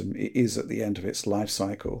momentum. It is at the end of its life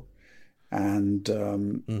cycle. And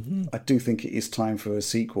I do think it is time for a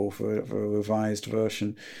sequel, for a revised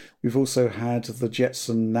version. We've also had the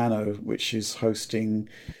Jetson Nano, which is hosting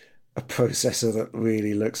a processor that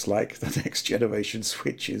really looks like the next generation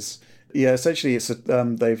Switches. Yeah, essentially,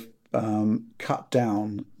 they've cut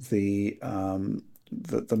down the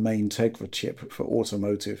main Tegra chip for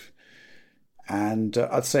automotive, and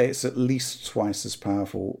I'd say it's at least twice as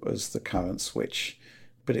powerful as the current Switch,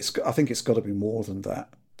 but I think it's got to be more than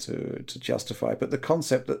that to justify. But the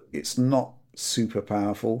concept that it's not super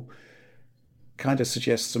powerful kind of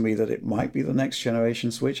suggests to me that it might be the next generation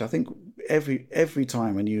Switch. I think every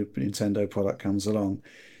time a new Nintendo product comes along,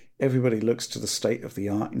 everybody looks to the state of the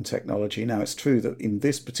art in technology. Now, it's true that in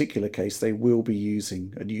this particular case, they will be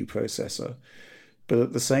using a new processor, but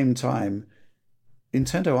at the same time,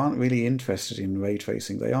 Nintendo aren't really interested in ray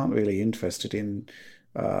tracing. They aren't really interested in,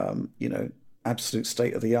 absolute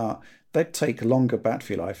state of the art. They'd take longer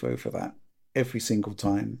battery life over that every single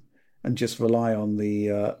time, and just rely on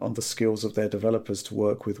the skills of their developers to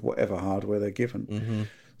work with whatever hardware they're given.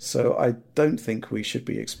 So I don't think we should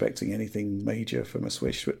be expecting anything major from a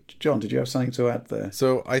Switch. But John, did you have something to add there?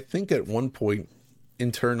 So I think at one point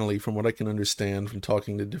internally, from what I can understand from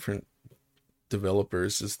talking to different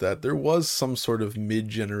developers, is that there was some sort of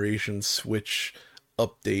mid-generation Switch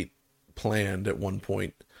update planned at one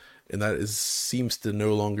point, and that seems to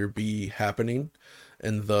no longer be happening.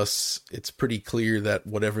 And thus, it's pretty clear that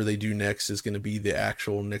whatever they do next is going to be the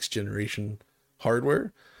actual next generation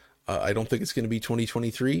hardware. I don't think it's going to be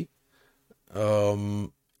 2023.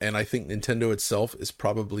 And I think Nintendo itself is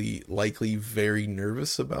probably likely very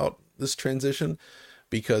nervous about this transition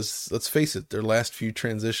because, let's face it, their last few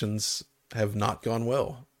transitions have not gone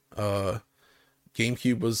well.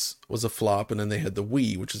 GameCube was a flop, and then they had the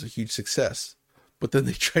Wii, which is a huge success. But then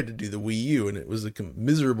they tried to do the Wii U, and it was a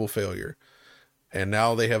miserable failure. And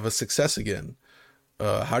now they have a success again.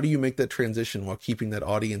 How do you make that transition while keeping that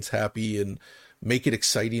audience happy and make it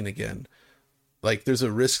exciting again? Like, there's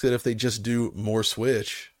a risk that if they just do more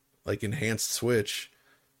Switch, like enhanced Switch,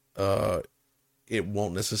 it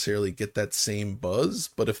won't necessarily get that same buzz.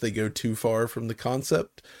 But if they go too far from the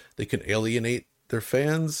concept, they can alienate their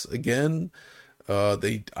fans again.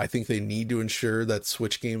 I think they need to ensure that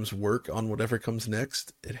Switch games work on whatever comes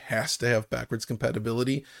next. It has to have backwards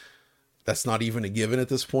compatibility. That's not even a given at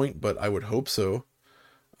this point, but I would hope so.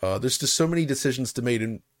 There's just so many decisions to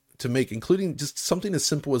make, including just something as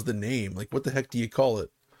simple as the name. Like, what the heck do you call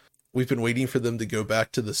it? We've been waiting for them to go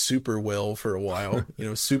back to the Super well for a while.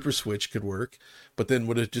 Super Switch could work, but then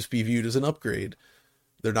would it just be viewed as an upgrade?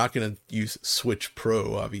 They're not going to use Switch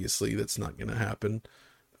Pro, obviously. That's not going to happen.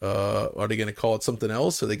 Are they going to call it something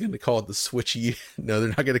else? Are they going to call it the Switch U? No, they're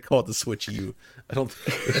not going to call it the Switch U. I don't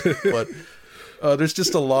think. But there's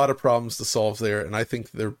just a lot of problems to solve there, and I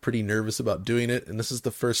think they're pretty nervous about doing it. And this is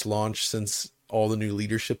the first launch since all the new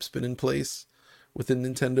leadership's been in place within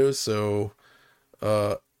Nintendo, so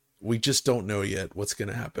we just don't know yet what's going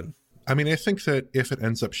to happen. I mean, I think that if it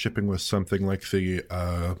ends up shipping with something like the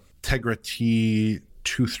Tegra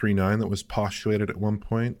T239 that was postulated at one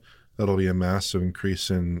point, that'll be a massive increase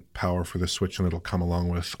in power for the Switch, and it'll come along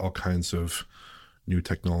with all kinds of new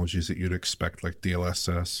technologies that you'd expect, like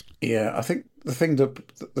DLSS. Yeah, I think the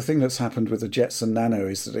thing that's happened with the Jetson Nano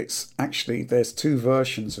is that it's actually, there's two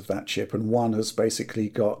versions of that chip, and one has basically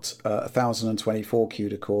got 1024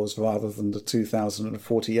 CUDA cores rather than the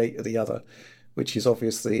 2048 of the other, which is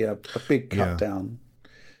obviously a big cut down.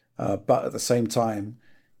 But at the same time,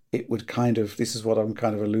 it would kind of, this is what I'm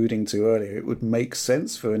kind of alluding to earlier, it would make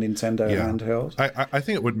sense for a Nintendo handheld. I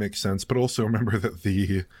think it would make sense, but also remember that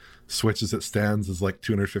the Switch as it stands is like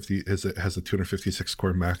 250, it has a 256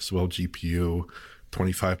 core Maxwell GPU,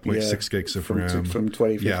 25.6 gigs of RAM from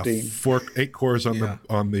 2015. Yeah, 8 cores on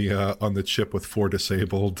the chip with 4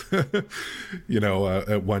 disabled,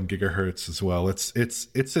 at 1 gigahertz as well. It's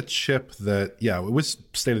a chip that, it was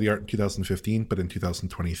state of the art in 2015, but in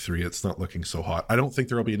 2023 it's not looking so hot. I don't think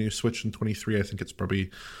there will be a new Switch in 23. I think it's probably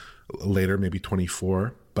later, maybe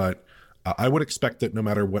 24. But I would expect that no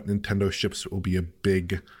matter what Nintendo ships, it will be a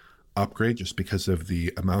big upgrade just because of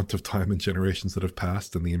the amount of time and generations that have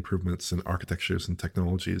passed and the improvements in architectures and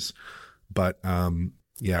technologies. But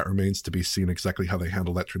it remains to be seen exactly how they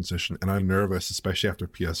handle that transition. And I'm nervous, especially after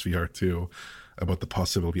PSVR 2, about the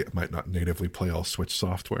possibility it might not natively play all Switch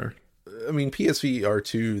software. I mean, PSVR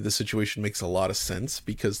 2, the situation makes a lot of sense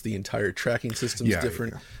because the entire tracking system is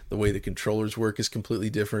different. The way the controllers work is completely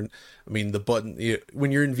different. I mean, the button,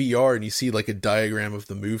 when you're in VR and you see like a diagram of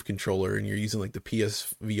the Move controller and you're using like the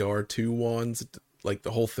PSVR 2 ones, like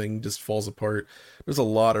the whole thing just falls apart. There's a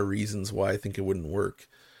lot of reasons why I think it wouldn't work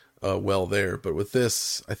well there. But with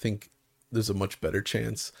this, I think there's a much better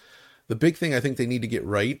chance. The big thing I think they need to get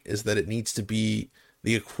right is that it needs to be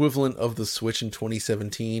the equivalent of the Switch in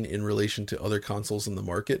 2017 in relation to other consoles in the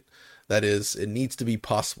market. That is, it needs to be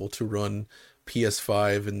possible to run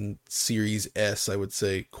PS5 and Series S, I would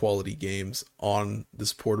say, quality games on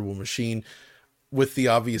this portable machine with the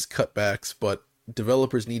obvious cutbacks, but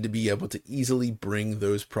developers need to be able to easily bring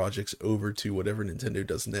those projects over to whatever Nintendo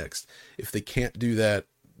does next. If they can't do that,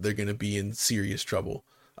 they're going to be in serious trouble,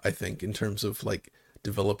 I think, in terms of like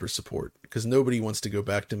developer support, because nobody wants to go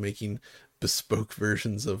back to making bespoke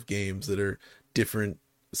versions of games that are different,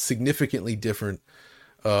 significantly different,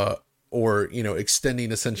 or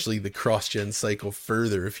extending essentially the cross-gen cycle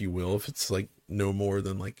further, if you will, if it's like no more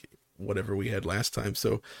than like whatever we had last time.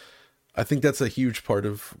 So I think that's a huge part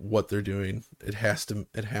of what they're doing. It has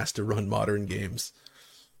to run modern games.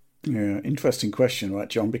 Yeah, interesting question, right,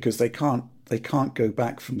 John? Because they can't go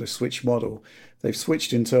back from the Switch model. They've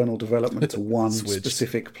switched internal development to one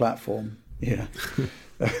specific platform. Yeah.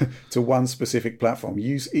 To one specific platform.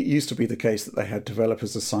 It used to be the case that they had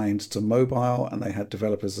developers assigned to mobile and they had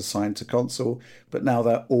developers assigned to console, but now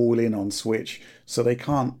they're all in on Switch, so they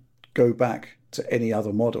can't go back to any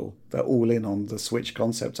other model. They're all in on the Switch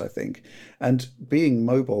concept, I think. And being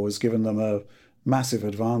mobile has given them a massive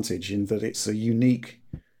advantage in that it's a unique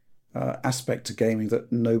aspect to gaming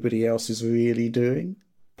that nobody else is really doing,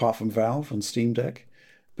 apart from Valve and Steam Deck.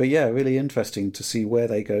 But yeah, really interesting to see where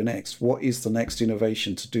they go next. What is the next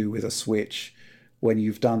innovation to do with a Switch when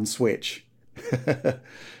you've done Switch?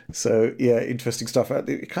 So yeah, interesting stuff.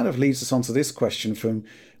 It kind of leads us on to this question from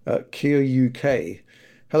Kia UK.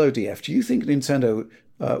 Hello, DF. Do you think Nintendo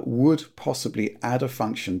would possibly add a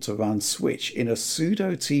function to run Switch in a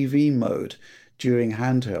pseudo TV mode during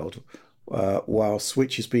handheld while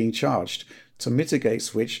Switch is being charged, to mitigate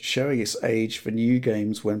Switch showing its age for new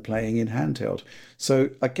games when playing in handheld?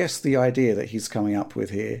 So I guess the idea that he's coming up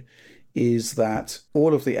with here is that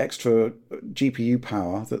all of the extra GPU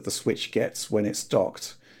power that the Switch gets when it's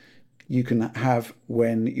docked, you can have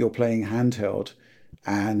when you're playing handheld,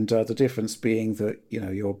 and the difference being that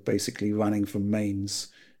you're basically running from mains,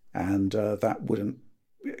 and that wouldn't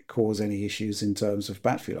cause any issues in terms of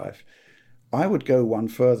battery life. I would go one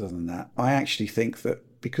further than that. I actually think that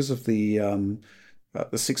because of the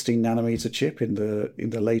 16 nanometer chip in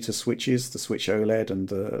the later Switches, the Switch OLED and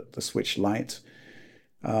the Switch Lite,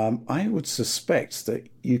 I would suspect that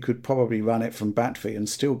you could probably run it from battery and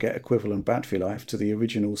still get equivalent battery life to the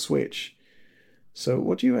original Switch. So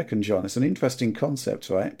what do you reckon, John? It's an interesting concept,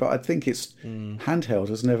 right? But I think it's handheld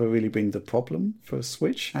has never really been the problem for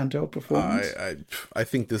Switch handheld performance. I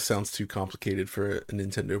think this sounds too complicated for a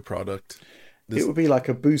Nintendo product. It This, would be like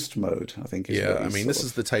a boost mode, I think, is yeah, what I he's mean, sort this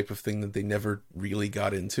is of. the type of thing that they never really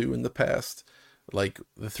got into in the past. Like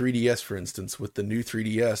the 3DS, for instance, with the new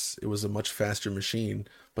 3DS, it was a much faster machine,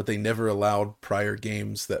 but they never allowed prior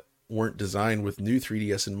games that weren't designed with new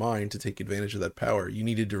 3DS in mind to take advantage of that power. You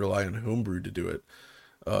needed to rely on homebrew to do it.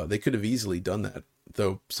 They could have easily done that,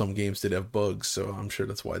 though some games did have bugs, so I'm sure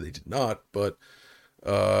that's why they did not. But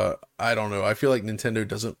I don't know. I feel like Nintendo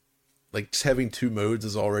doesn't like just having two modes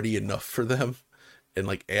is already enough for them, and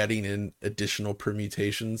like adding in additional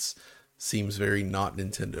permutations seems very not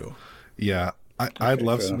Nintendo. Yeah, I'd Okay,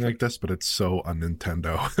 love fair something enough. like this, but it's so un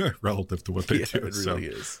Nintendo relative to what they Yeah, do. it So really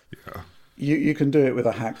is. yeah, You can do it with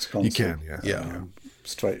a hacked you console, can. Yeah, Yeah. yeah.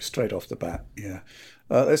 straight off the bat. Yeah.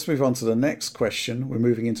 Let's move on to the next question. We're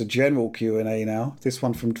moving into general Q&A now. This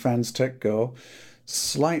one from Trans Tech Girl.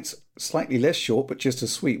 Slightly less short, but just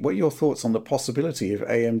as sweet. What are your thoughts on the possibility of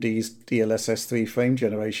AMD's DLSS 3 frame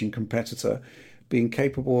generation competitor being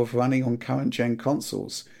capable of running on current gen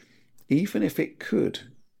consoles? Even if it could,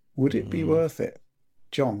 would it be Mm, worth it?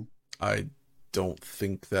 John? I don't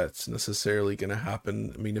think that's necessarily going to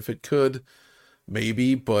happen. I mean, if it could,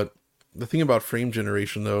 maybe, but the thing about frame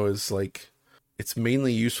generation though is like it's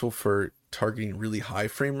mainly useful for targeting really high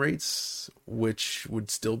frame rates, which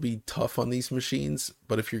would still be tough on these machines.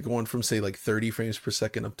 But if you're going from say like 30 frames per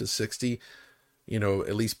second up to 60,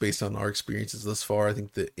 at least based on our experiences thus far, I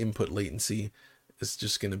think the input latency is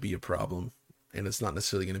just going to be a problem and it's not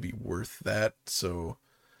necessarily going to be worth that. So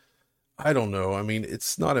I don't know. I mean,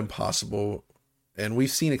 it's not impossible. And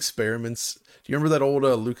we've seen experiments. Do you remember that old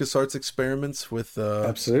LucasArts experiments with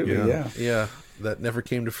Absolutely, Yeah. yeah. yeah, that never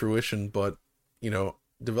came to fruition, but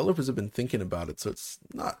developers have been thinking about it, so it's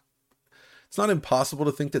not impossible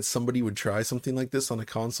to think that somebody would try something like this on a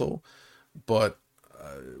console, but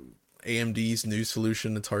AMD's new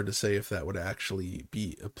solution, it's hard to say if that would actually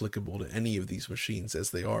be applicable to any of these machines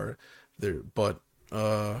as they are there, but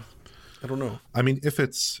I don't know. I mean, if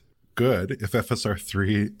it's good, if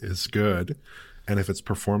FSR3 is good, and if it's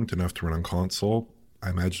performed enough to run on console, I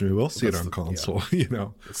imagine we will see it That's on the yeah, console.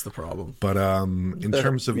 that's the problem. But in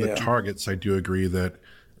terms of the Yeah. targets, I do agree that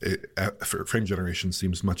for frame generation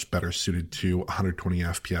seems much better suited to 120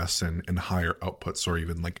 FPS and higher outputs, or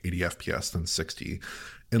even like 80 FPS than 60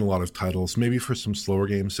 in a lot of titles. Maybe for some slower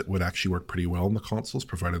games, it would actually work pretty well in the consoles,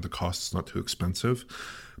 provided the cost is not too expensive.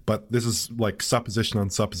 But this is like supposition on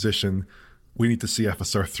supposition. We need to see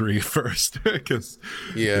FSR3 first because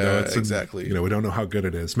Yeah, it's exactly. we don't know how good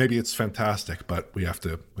it is. Maybe it's fantastic, but we have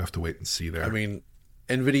to wait and see there. I mean,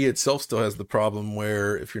 NVIDIA itself still has the problem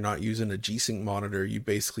where if you're not using a G-Sync monitor, you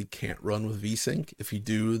basically can't run with V-Sync. If you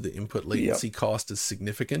do, the input Yep. latency cost is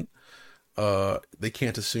significant. They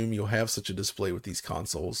can't assume you'll have such a display with these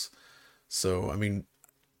consoles. So, I mean,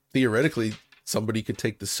 theoretically, somebody could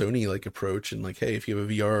take the Sony like approach and like, hey, if you have a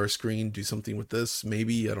VR screen, do something with this.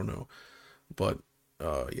 Maybe, I don't know. But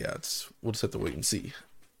yeah, we'll just have to wait and see.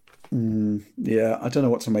 Yeah, I don't know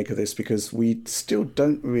what to make of this because we still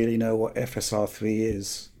don't really know what FSR3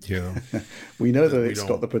 is. Yeah. We know that We it's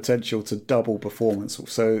got don't. the potential to double performance.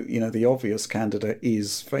 So, the obvious candidate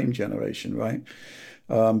is frame generation, right?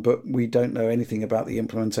 But we don't know anything about the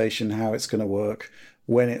implementation, how it's going to work,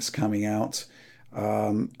 when it's coming out,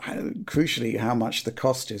 crucially, how much the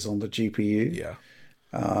cost is on the GPU. Yeah.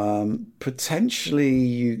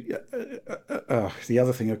 Potentially, the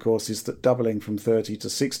other thing, of course, is that doubling from 30 to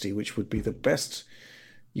 60, which would be the best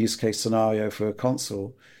use case scenario for a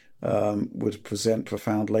console, would present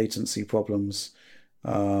profound latency problems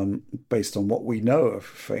based on what we know of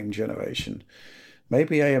frame generation.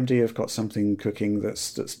 Maybe AMD have got something cooking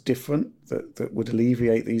that's different that would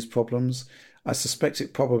alleviate these problems. I suspect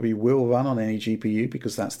it probably will run on any GPU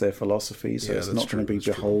because that's their philosophy. So Yeah, it's that's not going true. to be That's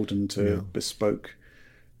true. beholden to Yeah. bespoke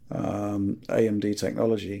AMD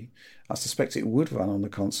technology. I suspect it would run on the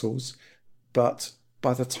consoles, but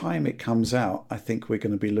by the time it comes out, I think we're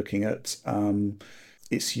going to be looking at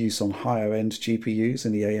its use on higher end GPUs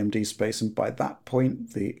in the AMD space, and by that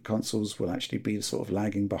point, the consoles will actually be sort of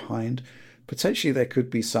lagging behind. Potentially, there could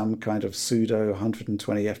be some kind of pseudo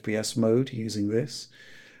 120 FPS mode using this.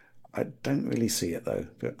 I don't really see it though,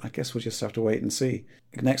 but I guess we'll just have to wait and see.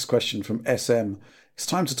 Next question from SM. It's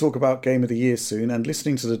time to talk about Game of the Year soon, and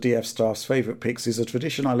listening to the DF staff's favourite picks is a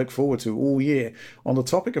tradition I look forward to all year. On the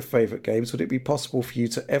topic of favourite games, would it be possible for you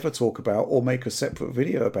to ever talk about or make a separate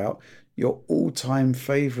video about your all-time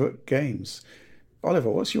favourite games?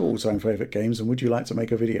 Oliver, what's your all-time favourite games, and would you like to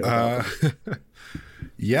make a video about Uh, them?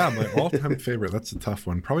 Yeah, my all-time favorite. That's a tough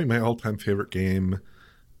one. Probably my all-time favorite game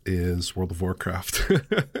is World of Warcraft.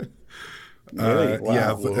 Really?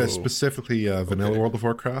 Yeah, Wow. Whoa. specifically vanilla Okay. World of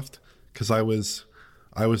Warcraft, because I was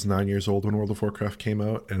 9 years old when World of Warcraft came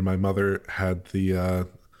out, and my mother had the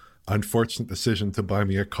unfortunate decision to buy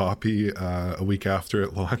me a copy a week after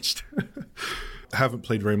it launched. I haven't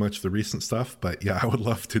played very much of the recent stuff, but yeah, I would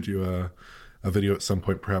love to do a video at some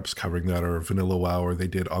point, perhaps covering that, or Vanilla WoW, or they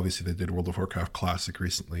did World of Warcraft Classic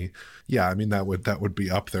recently. Yeah, I mean that would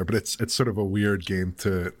be up there, but it's sort of a weird game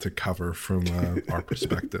to cover from our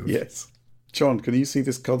perspective. Yes. John, can you see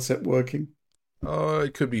this concept working?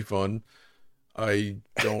 It could be fun. I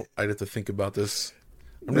don't. I'd have to think about this.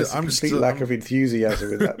 There's a I'm complete still. lack of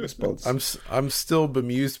enthusiasm in that response. I'm still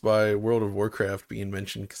bemused by World of Warcraft being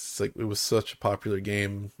mentioned because it's like it was such a popular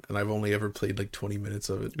game, and I've only ever played like 20 minutes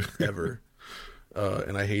of it ever,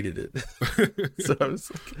 and I hated it. So I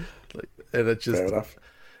was like, and it Fair just enough.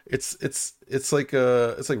 it's like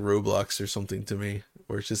Roblox or something to me,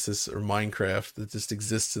 where it's just this, or Minecraft that just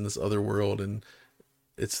exists in this other world, and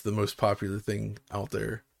it's the most popular thing out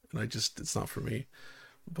there, and it's not for me.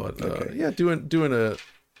 But Okay. yeah, doing a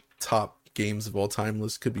top games of all time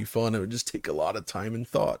list could be fun. It would just take a lot of time and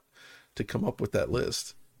thought to come up with that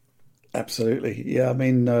list. Absolutely. Yeah, I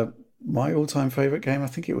mean, my all-time favorite game, I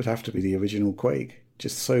think it would have to be the original Quake.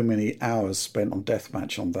 Just so many hours spent on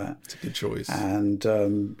deathmatch on that. It's a good choice. And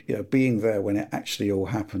being there when it actually all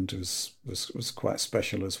happened was quite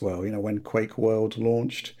special as well. When Quake World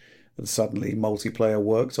launched and suddenly multiplayer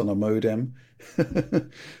worked on a modem,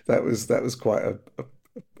 that was quite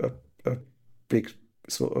a big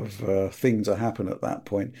sort of thing to happen at that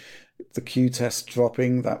point. The Q test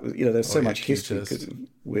dropping, that was, there's Oh so yeah, much Q history test.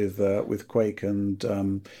 with Quake, and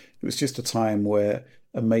it was just a time where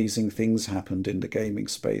amazing things happened in the gaming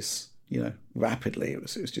space. Rapidly. It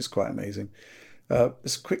was just quite amazing.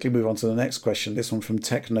 Let's quickly move on to the next question. This one from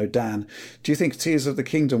Techno Dan. Do you think Tears of the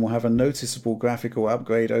Kingdom will have a noticeable graphical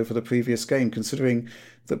upgrade over the previous game, considering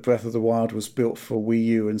that Breath of the Wild was built for Wii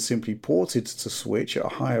U and simply ported to Switch at a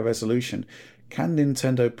higher resolution? Can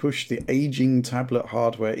Nintendo push the aging tablet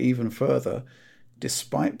hardware even further,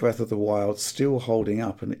 despite Breath of the Wild still holding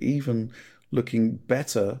up and even looking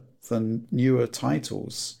better than newer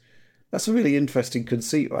titles? That's a really interesting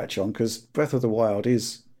conceit, right, John? Because Breath of the Wild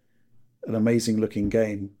is an amazing looking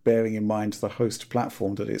game, bearing in mind the host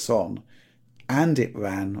platform that it's on, and it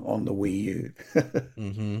ran on the Wii U.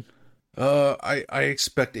 Mm-hmm. I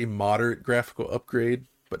expect a moderate graphical upgrade,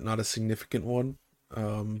 but not a significant one,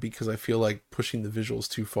 because I feel like pushing the visuals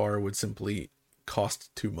too far would simply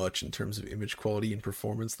cost too much in terms of image quality and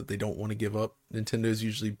performance that they don't want to give up. Nintendo is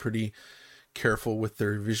usually pretty careful with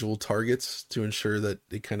their visual targets to ensure that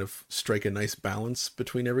they kind of strike a nice balance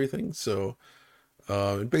between everything. So,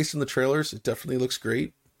 based on the trailers, it definitely looks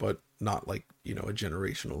great, but not like, a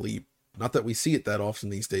generational leap. Not that we see it that often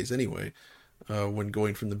these days anyway, when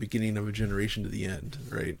going from the beginning of a generation to the end,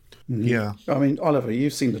 right? Yeah. I mean, Oliver,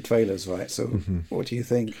 you've seen the trailers, right? So what do you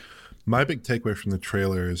think? My big takeaway from the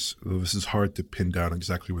trailers, though this is hard to pin down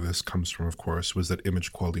exactly where this comes from, of course, was that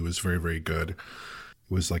image quality was very, very good. It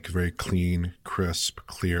was like very clean, crisp,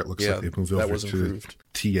 clear. It looks Yeah, like they've moved that over was to improved.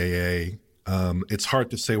 TAA. It's hard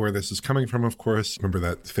to say where this is coming from, of course. Remember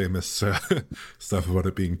that famous stuff about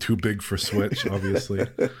it being too big for Switch, obviously.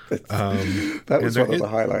 That was one of the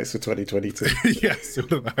highlights of 2022. Yes,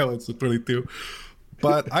 one of the highlights of 22.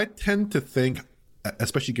 But I tend to think,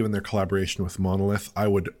 especially given their collaboration with Monolith, I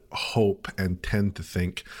would hope and tend to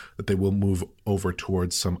think that they will move over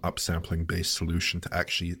towards some upsampling based solution to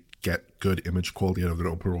actually get good image quality out of an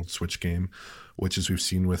open world Switch game, which, as we've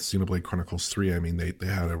seen with Xenoblade Chronicles 3, I mean, they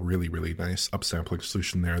had a really, really nice upsampling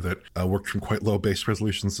solution there that worked from quite low base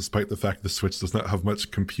resolutions, despite the fact the Switch does not have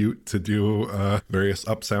much compute to do various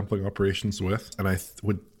upsampling operations with. And I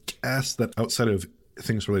would guess that outside of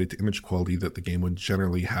things related to image quality, that the game would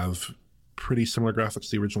generally have pretty similar graphics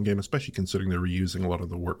to the original game, especially considering they're reusing a lot of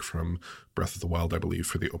the work from Breath of the Wild, I believe,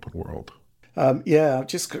 for the open world. Yeah, I've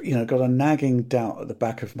just got a nagging doubt at the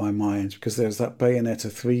back of my mind because there's that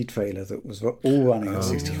Bayonetta 3 trailer that was all running at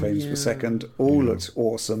 60 frames per second, all looked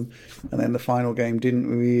awesome, and then the final game didn't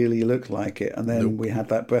really look like it. And then we had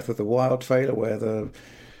that Breath of the Wild trailer where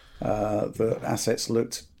the assets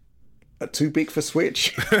looked too big for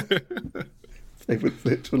Switch. They were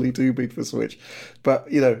literally too big for Switch. But,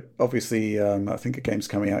 obviously, I think a game's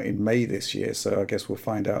coming out in May this year, so I guess we'll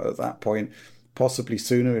find out at that point. Possibly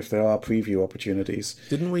sooner if there are preview opportunities.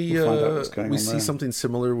 Didn't we We'll find out what's going we on see there. something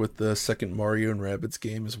similar with the second Mario and Rabbids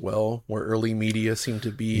game as well, where early media seemed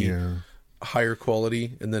to be Yeah. higher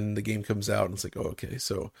quality, and then the game comes out and it's like, oh, okay.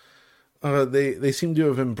 So They seem to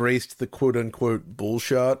have embraced the quote unquote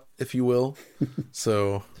bullshot, if you will.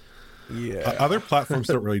 So yeah, Other platforms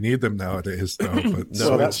don't really need them nowadays, though. But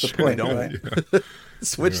No, that's the point, don't. right? Yeah.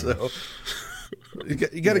 Switch though.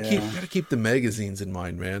 You got to keep the magazines in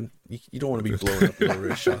mind, man. You don't want to be blowing up low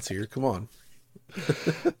res shots here. Come on.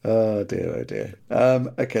 Oh dear, oh dear.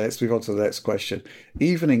 Okay, let's move on to the next question.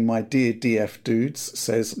 Evening, my dear DF dudes,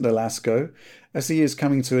 says Nolasco. As the year's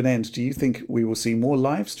coming to an end, do you think we will see more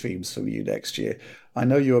live streams from you next year? I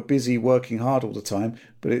know you are busy working hard all the time,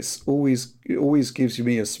 but it always gives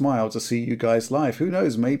me a smile to see you guys live. Who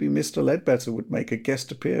knows, maybe Mr. Ledbetter would make a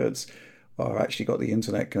guest appearance. Well, I've actually got the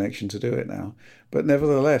internet connection to do it now. But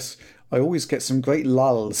nevertheless, I always get some great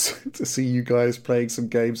lulls to see you guys playing some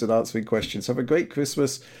games and answering questions. Have a great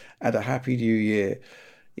Christmas and a happy new year.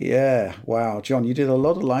 Yeah, wow. John, you did a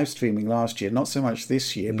lot of live streaming last year. Not so much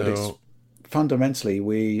this year, but it's fundamentally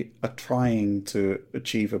we are trying to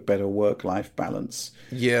achieve a better work-life balance.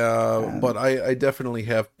 Yeah, but I definitely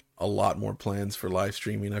have a lot more plans for live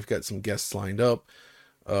streaming. I've got some guests lined up.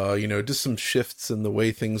 Just some shifts in the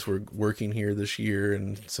way things were working here this year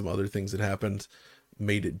and some other things that happened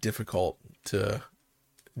made it difficult to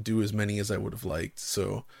do as many as I would have liked.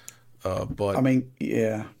 So, but I mean,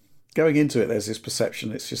 yeah, going into it, there's this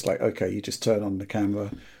perception. It's just like, okay, you just turn on the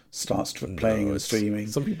camera, starts playing and streaming.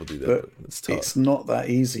 Some people do that, but it's tough. It's not that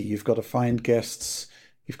easy. You've got to find guests.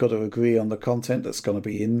 You've got to agree on the content that's going to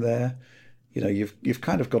be in there. You've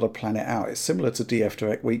kind of got to plan it out. It's similar to DF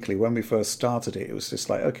Direct Weekly. When we first started it, it was just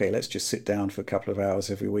like, okay, let's just sit down for a couple of hours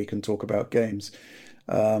every week and talk about games.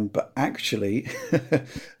 But actually,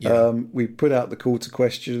 we put out the call to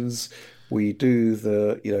questions. We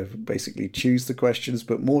do basically choose the questions.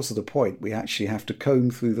 But more to the point, we actually have to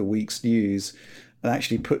comb through the week's news and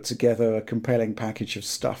actually put together a compelling package of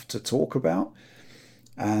stuff to talk about.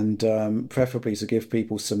 And preferably to give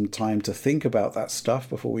people some time to think about that stuff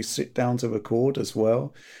before we sit down to record as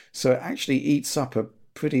well. So it actually eats up a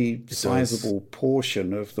pretty sizable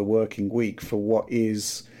portion of the working week for what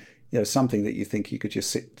is, something that you think you could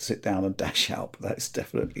just sit down and dash out. But that's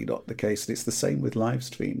definitely not the case. And it's the same with live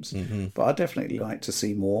streams. Mm-hmm. But I'd definitely like to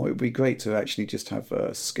see more. It would be great to actually just have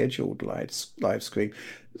a scheduled live stream.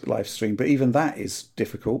 But even that is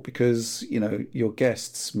difficult because your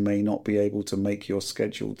guests may not be able to make your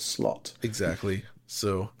scheduled slot. Exactly.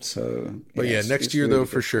 So but next year, really, though,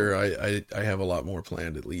 for sure, I have a lot more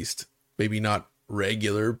planned, at least. Maybe not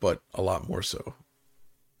regular, but a lot more so.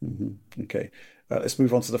 Mm-hmm. Okay. Let's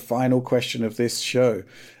move on to the final question of this show.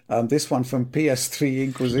 This one from PS3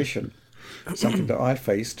 Inquisition, something that I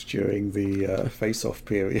faced during the face-off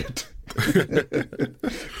period.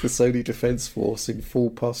 The Sony Defense Force in full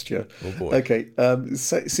posture. Oh boy. Okay,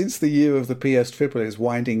 so since the year of the PS Triple is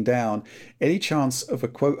winding down, any chance of a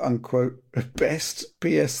quote-unquote best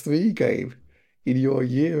PS3 game in your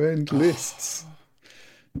year-end lists?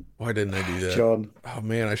 Why didn't I do that? John. Oh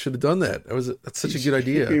man, I should have done that. That's such a good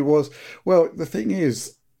idea. It was. Well, the thing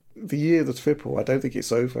is, the year of the Triple, I don't think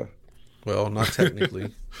it's over. Well, not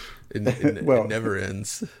technically. It never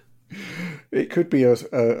ends. It could be a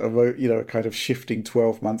kind of shifting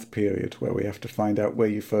 12-month period where we have to find out where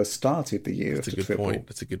you first started the year of the Triple.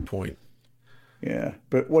 That's a good point. Yeah,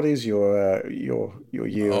 but what is your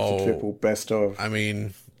year of the Triple best of? I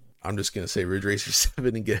mean, I'm just gonna say Ridge Racer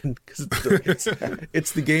 7 again because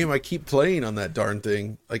it's the game I keep playing on that darn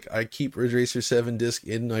thing. Like I keep Ridge Racer 7 disc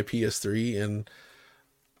in my PS3 and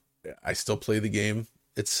I still play the game.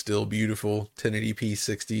 It's still beautiful, 1080p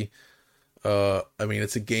 60. I mean,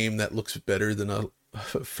 it's a game that looks better than a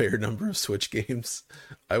fair number of Switch games,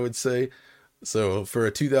 I would say. So for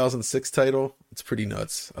a 2006 title, it's pretty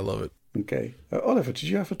nuts. I love it. Okay. Oliver, did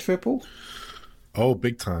you have a Triple? Oh,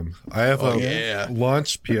 big time. I have a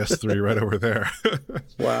launch PS3 right over there.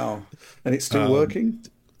 Wow. And it's still working?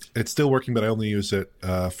 It's still working, but I only use it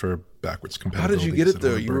for backwards compatibility. How did you get it,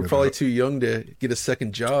 though? You were probably too young to get a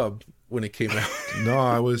second job when it came out. No,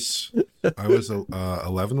 I was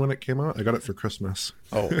 11 when it came out. I got it for Christmas.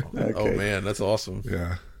 Oh, okay. Oh man, that's awesome.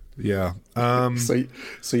 Yeah.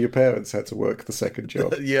 So your parents had to work the second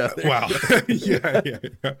job. Yeah. Wow. Yeah.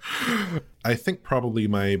 I think probably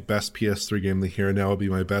my best PS3 game here and now would be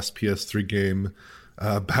my best PS3 game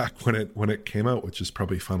back when it came out, which is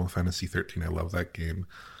probably Final Fantasy 13. I love that game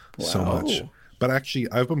so much. But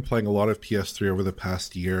actually, I've been playing a lot of PS3 over the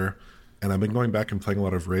past year. And I've been going back and playing a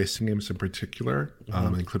lot of racing games in particular,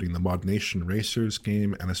 including the Mod Nation Racers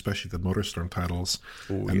game and especially the MotorStorm titles.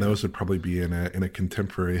 Those would probably be, in a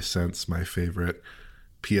contemporary sense, my favorite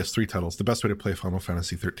PS3 titles. The best way to play Final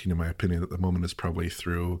Fantasy 13, in my opinion, at the moment is probably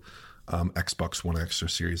through Xbox One X or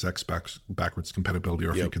Series X backwards compatibility,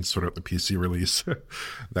 or if you can sort out the PC release,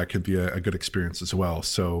 that could be a good experience as well.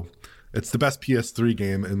 So it's the best PS3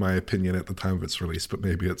 game, in my opinion, at the time of its release, but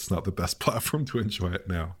maybe it's not the best platform to enjoy it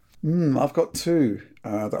now. I've got two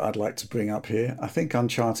that I'd like to bring up here. I think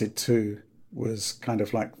Uncharted 2 was kind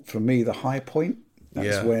of like, for me, the high point.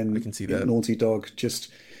 That's when I can see that. Naughty Dog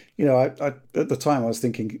just, I at the time I was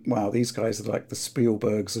thinking, wow, these guys are like the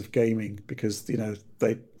Spielbergs of gaming, because,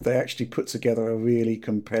 they actually put together a really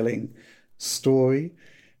compelling story.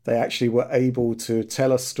 They actually were able to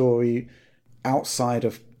tell a story outside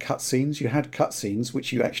of cutscenes. You had cutscenes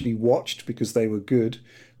which you actually watched because they were good,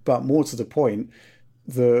 but more to the point,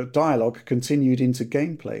 the dialogue continued into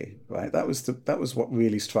gameplay, right? That was what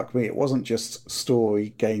really struck me. It wasn't just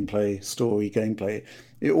story, gameplay.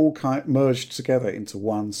 It all kind of merged together into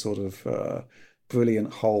one sort of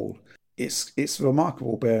brilliant whole. It's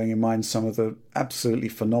remarkable, bearing in mind some of the absolutely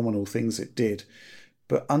phenomenal things it did.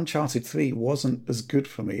 But Uncharted 3 wasn't as good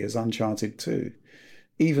for me as Uncharted 2.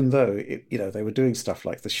 Even though they were doing stuff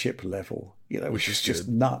like the ship level, which is just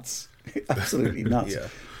nuts, absolutely nuts. Yeah.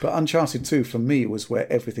 But Uncharted 2 for me was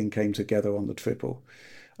where everything came together on the triple.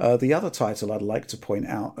 The other title I'd like to point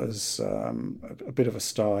out as a bit of a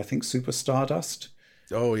star, I think Super Stardust.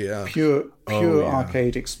 Oh yeah, Pure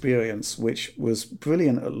arcade experience, which was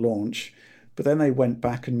brilliant at launch, but then they went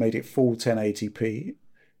back and made it full 1080p,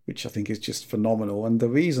 which I think is just phenomenal. And the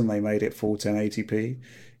reason they made it full 1080p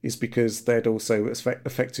is because they'd also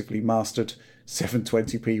effectively mastered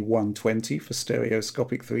 720p 120 for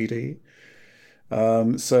stereoscopic 3D.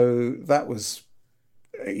 So that was,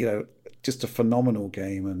 just a phenomenal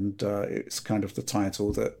game. And it's kind of the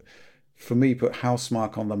title that, for me, put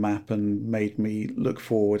Housemarque on the map and made me look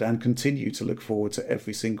forward and continue to look forward to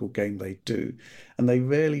every single game they do. And they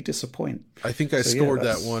rarely disappoint. I think I scored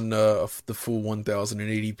that one, the full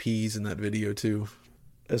 1080p's in that video too.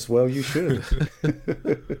 As well, you should.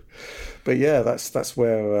 But yeah, that's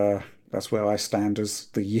where I stand as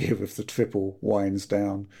the year of the triple winds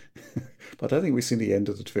down. But I don't think we've seen the end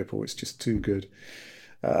of the triple. It's just too good.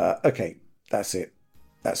 Okay, that's it.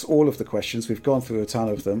 That's all of the questions. We've gone through a ton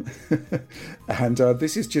of them. And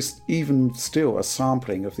this is just even still a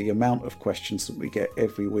sampling of the amount of questions that we get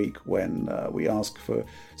every week when we ask for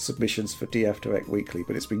submissions for DF Direct Weekly.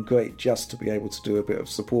 But it's been great just to be able to do a bit of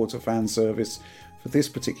supporter fan service for this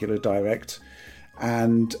particular Direct.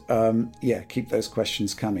 And keep those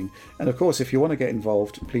questions coming. And of course, if you want to get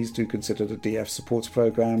involved, please do consider the DF Supporter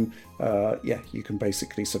Program. You can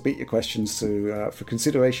basically submit your questions for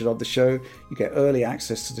consideration on the show. You get early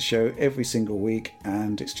access to the show every single week,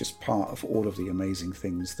 and it's just part of all of the amazing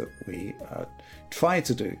things that we try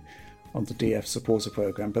to do on the DF Supporter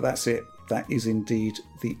Program. But that's it. That is indeed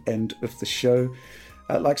the end of the show.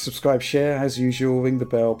 Like, subscribe, share, as usual, ring the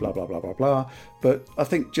bell, blah, blah, blah, blah, blah. But I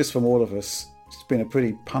think just from all of us, it's been a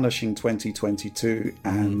pretty punishing 2022,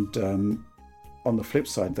 and on the flip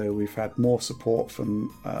side, though, we've had more support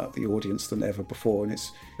from the audience than ever before, and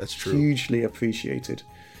that's true. Hugely appreciated.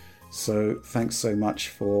 So thanks so much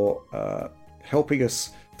for helping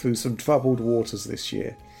us through some troubled waters this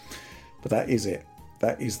year. But that is it.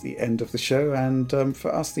 That is the end of the show, and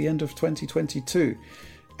for us, the end of 2022.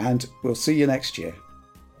 And we'll see you next year.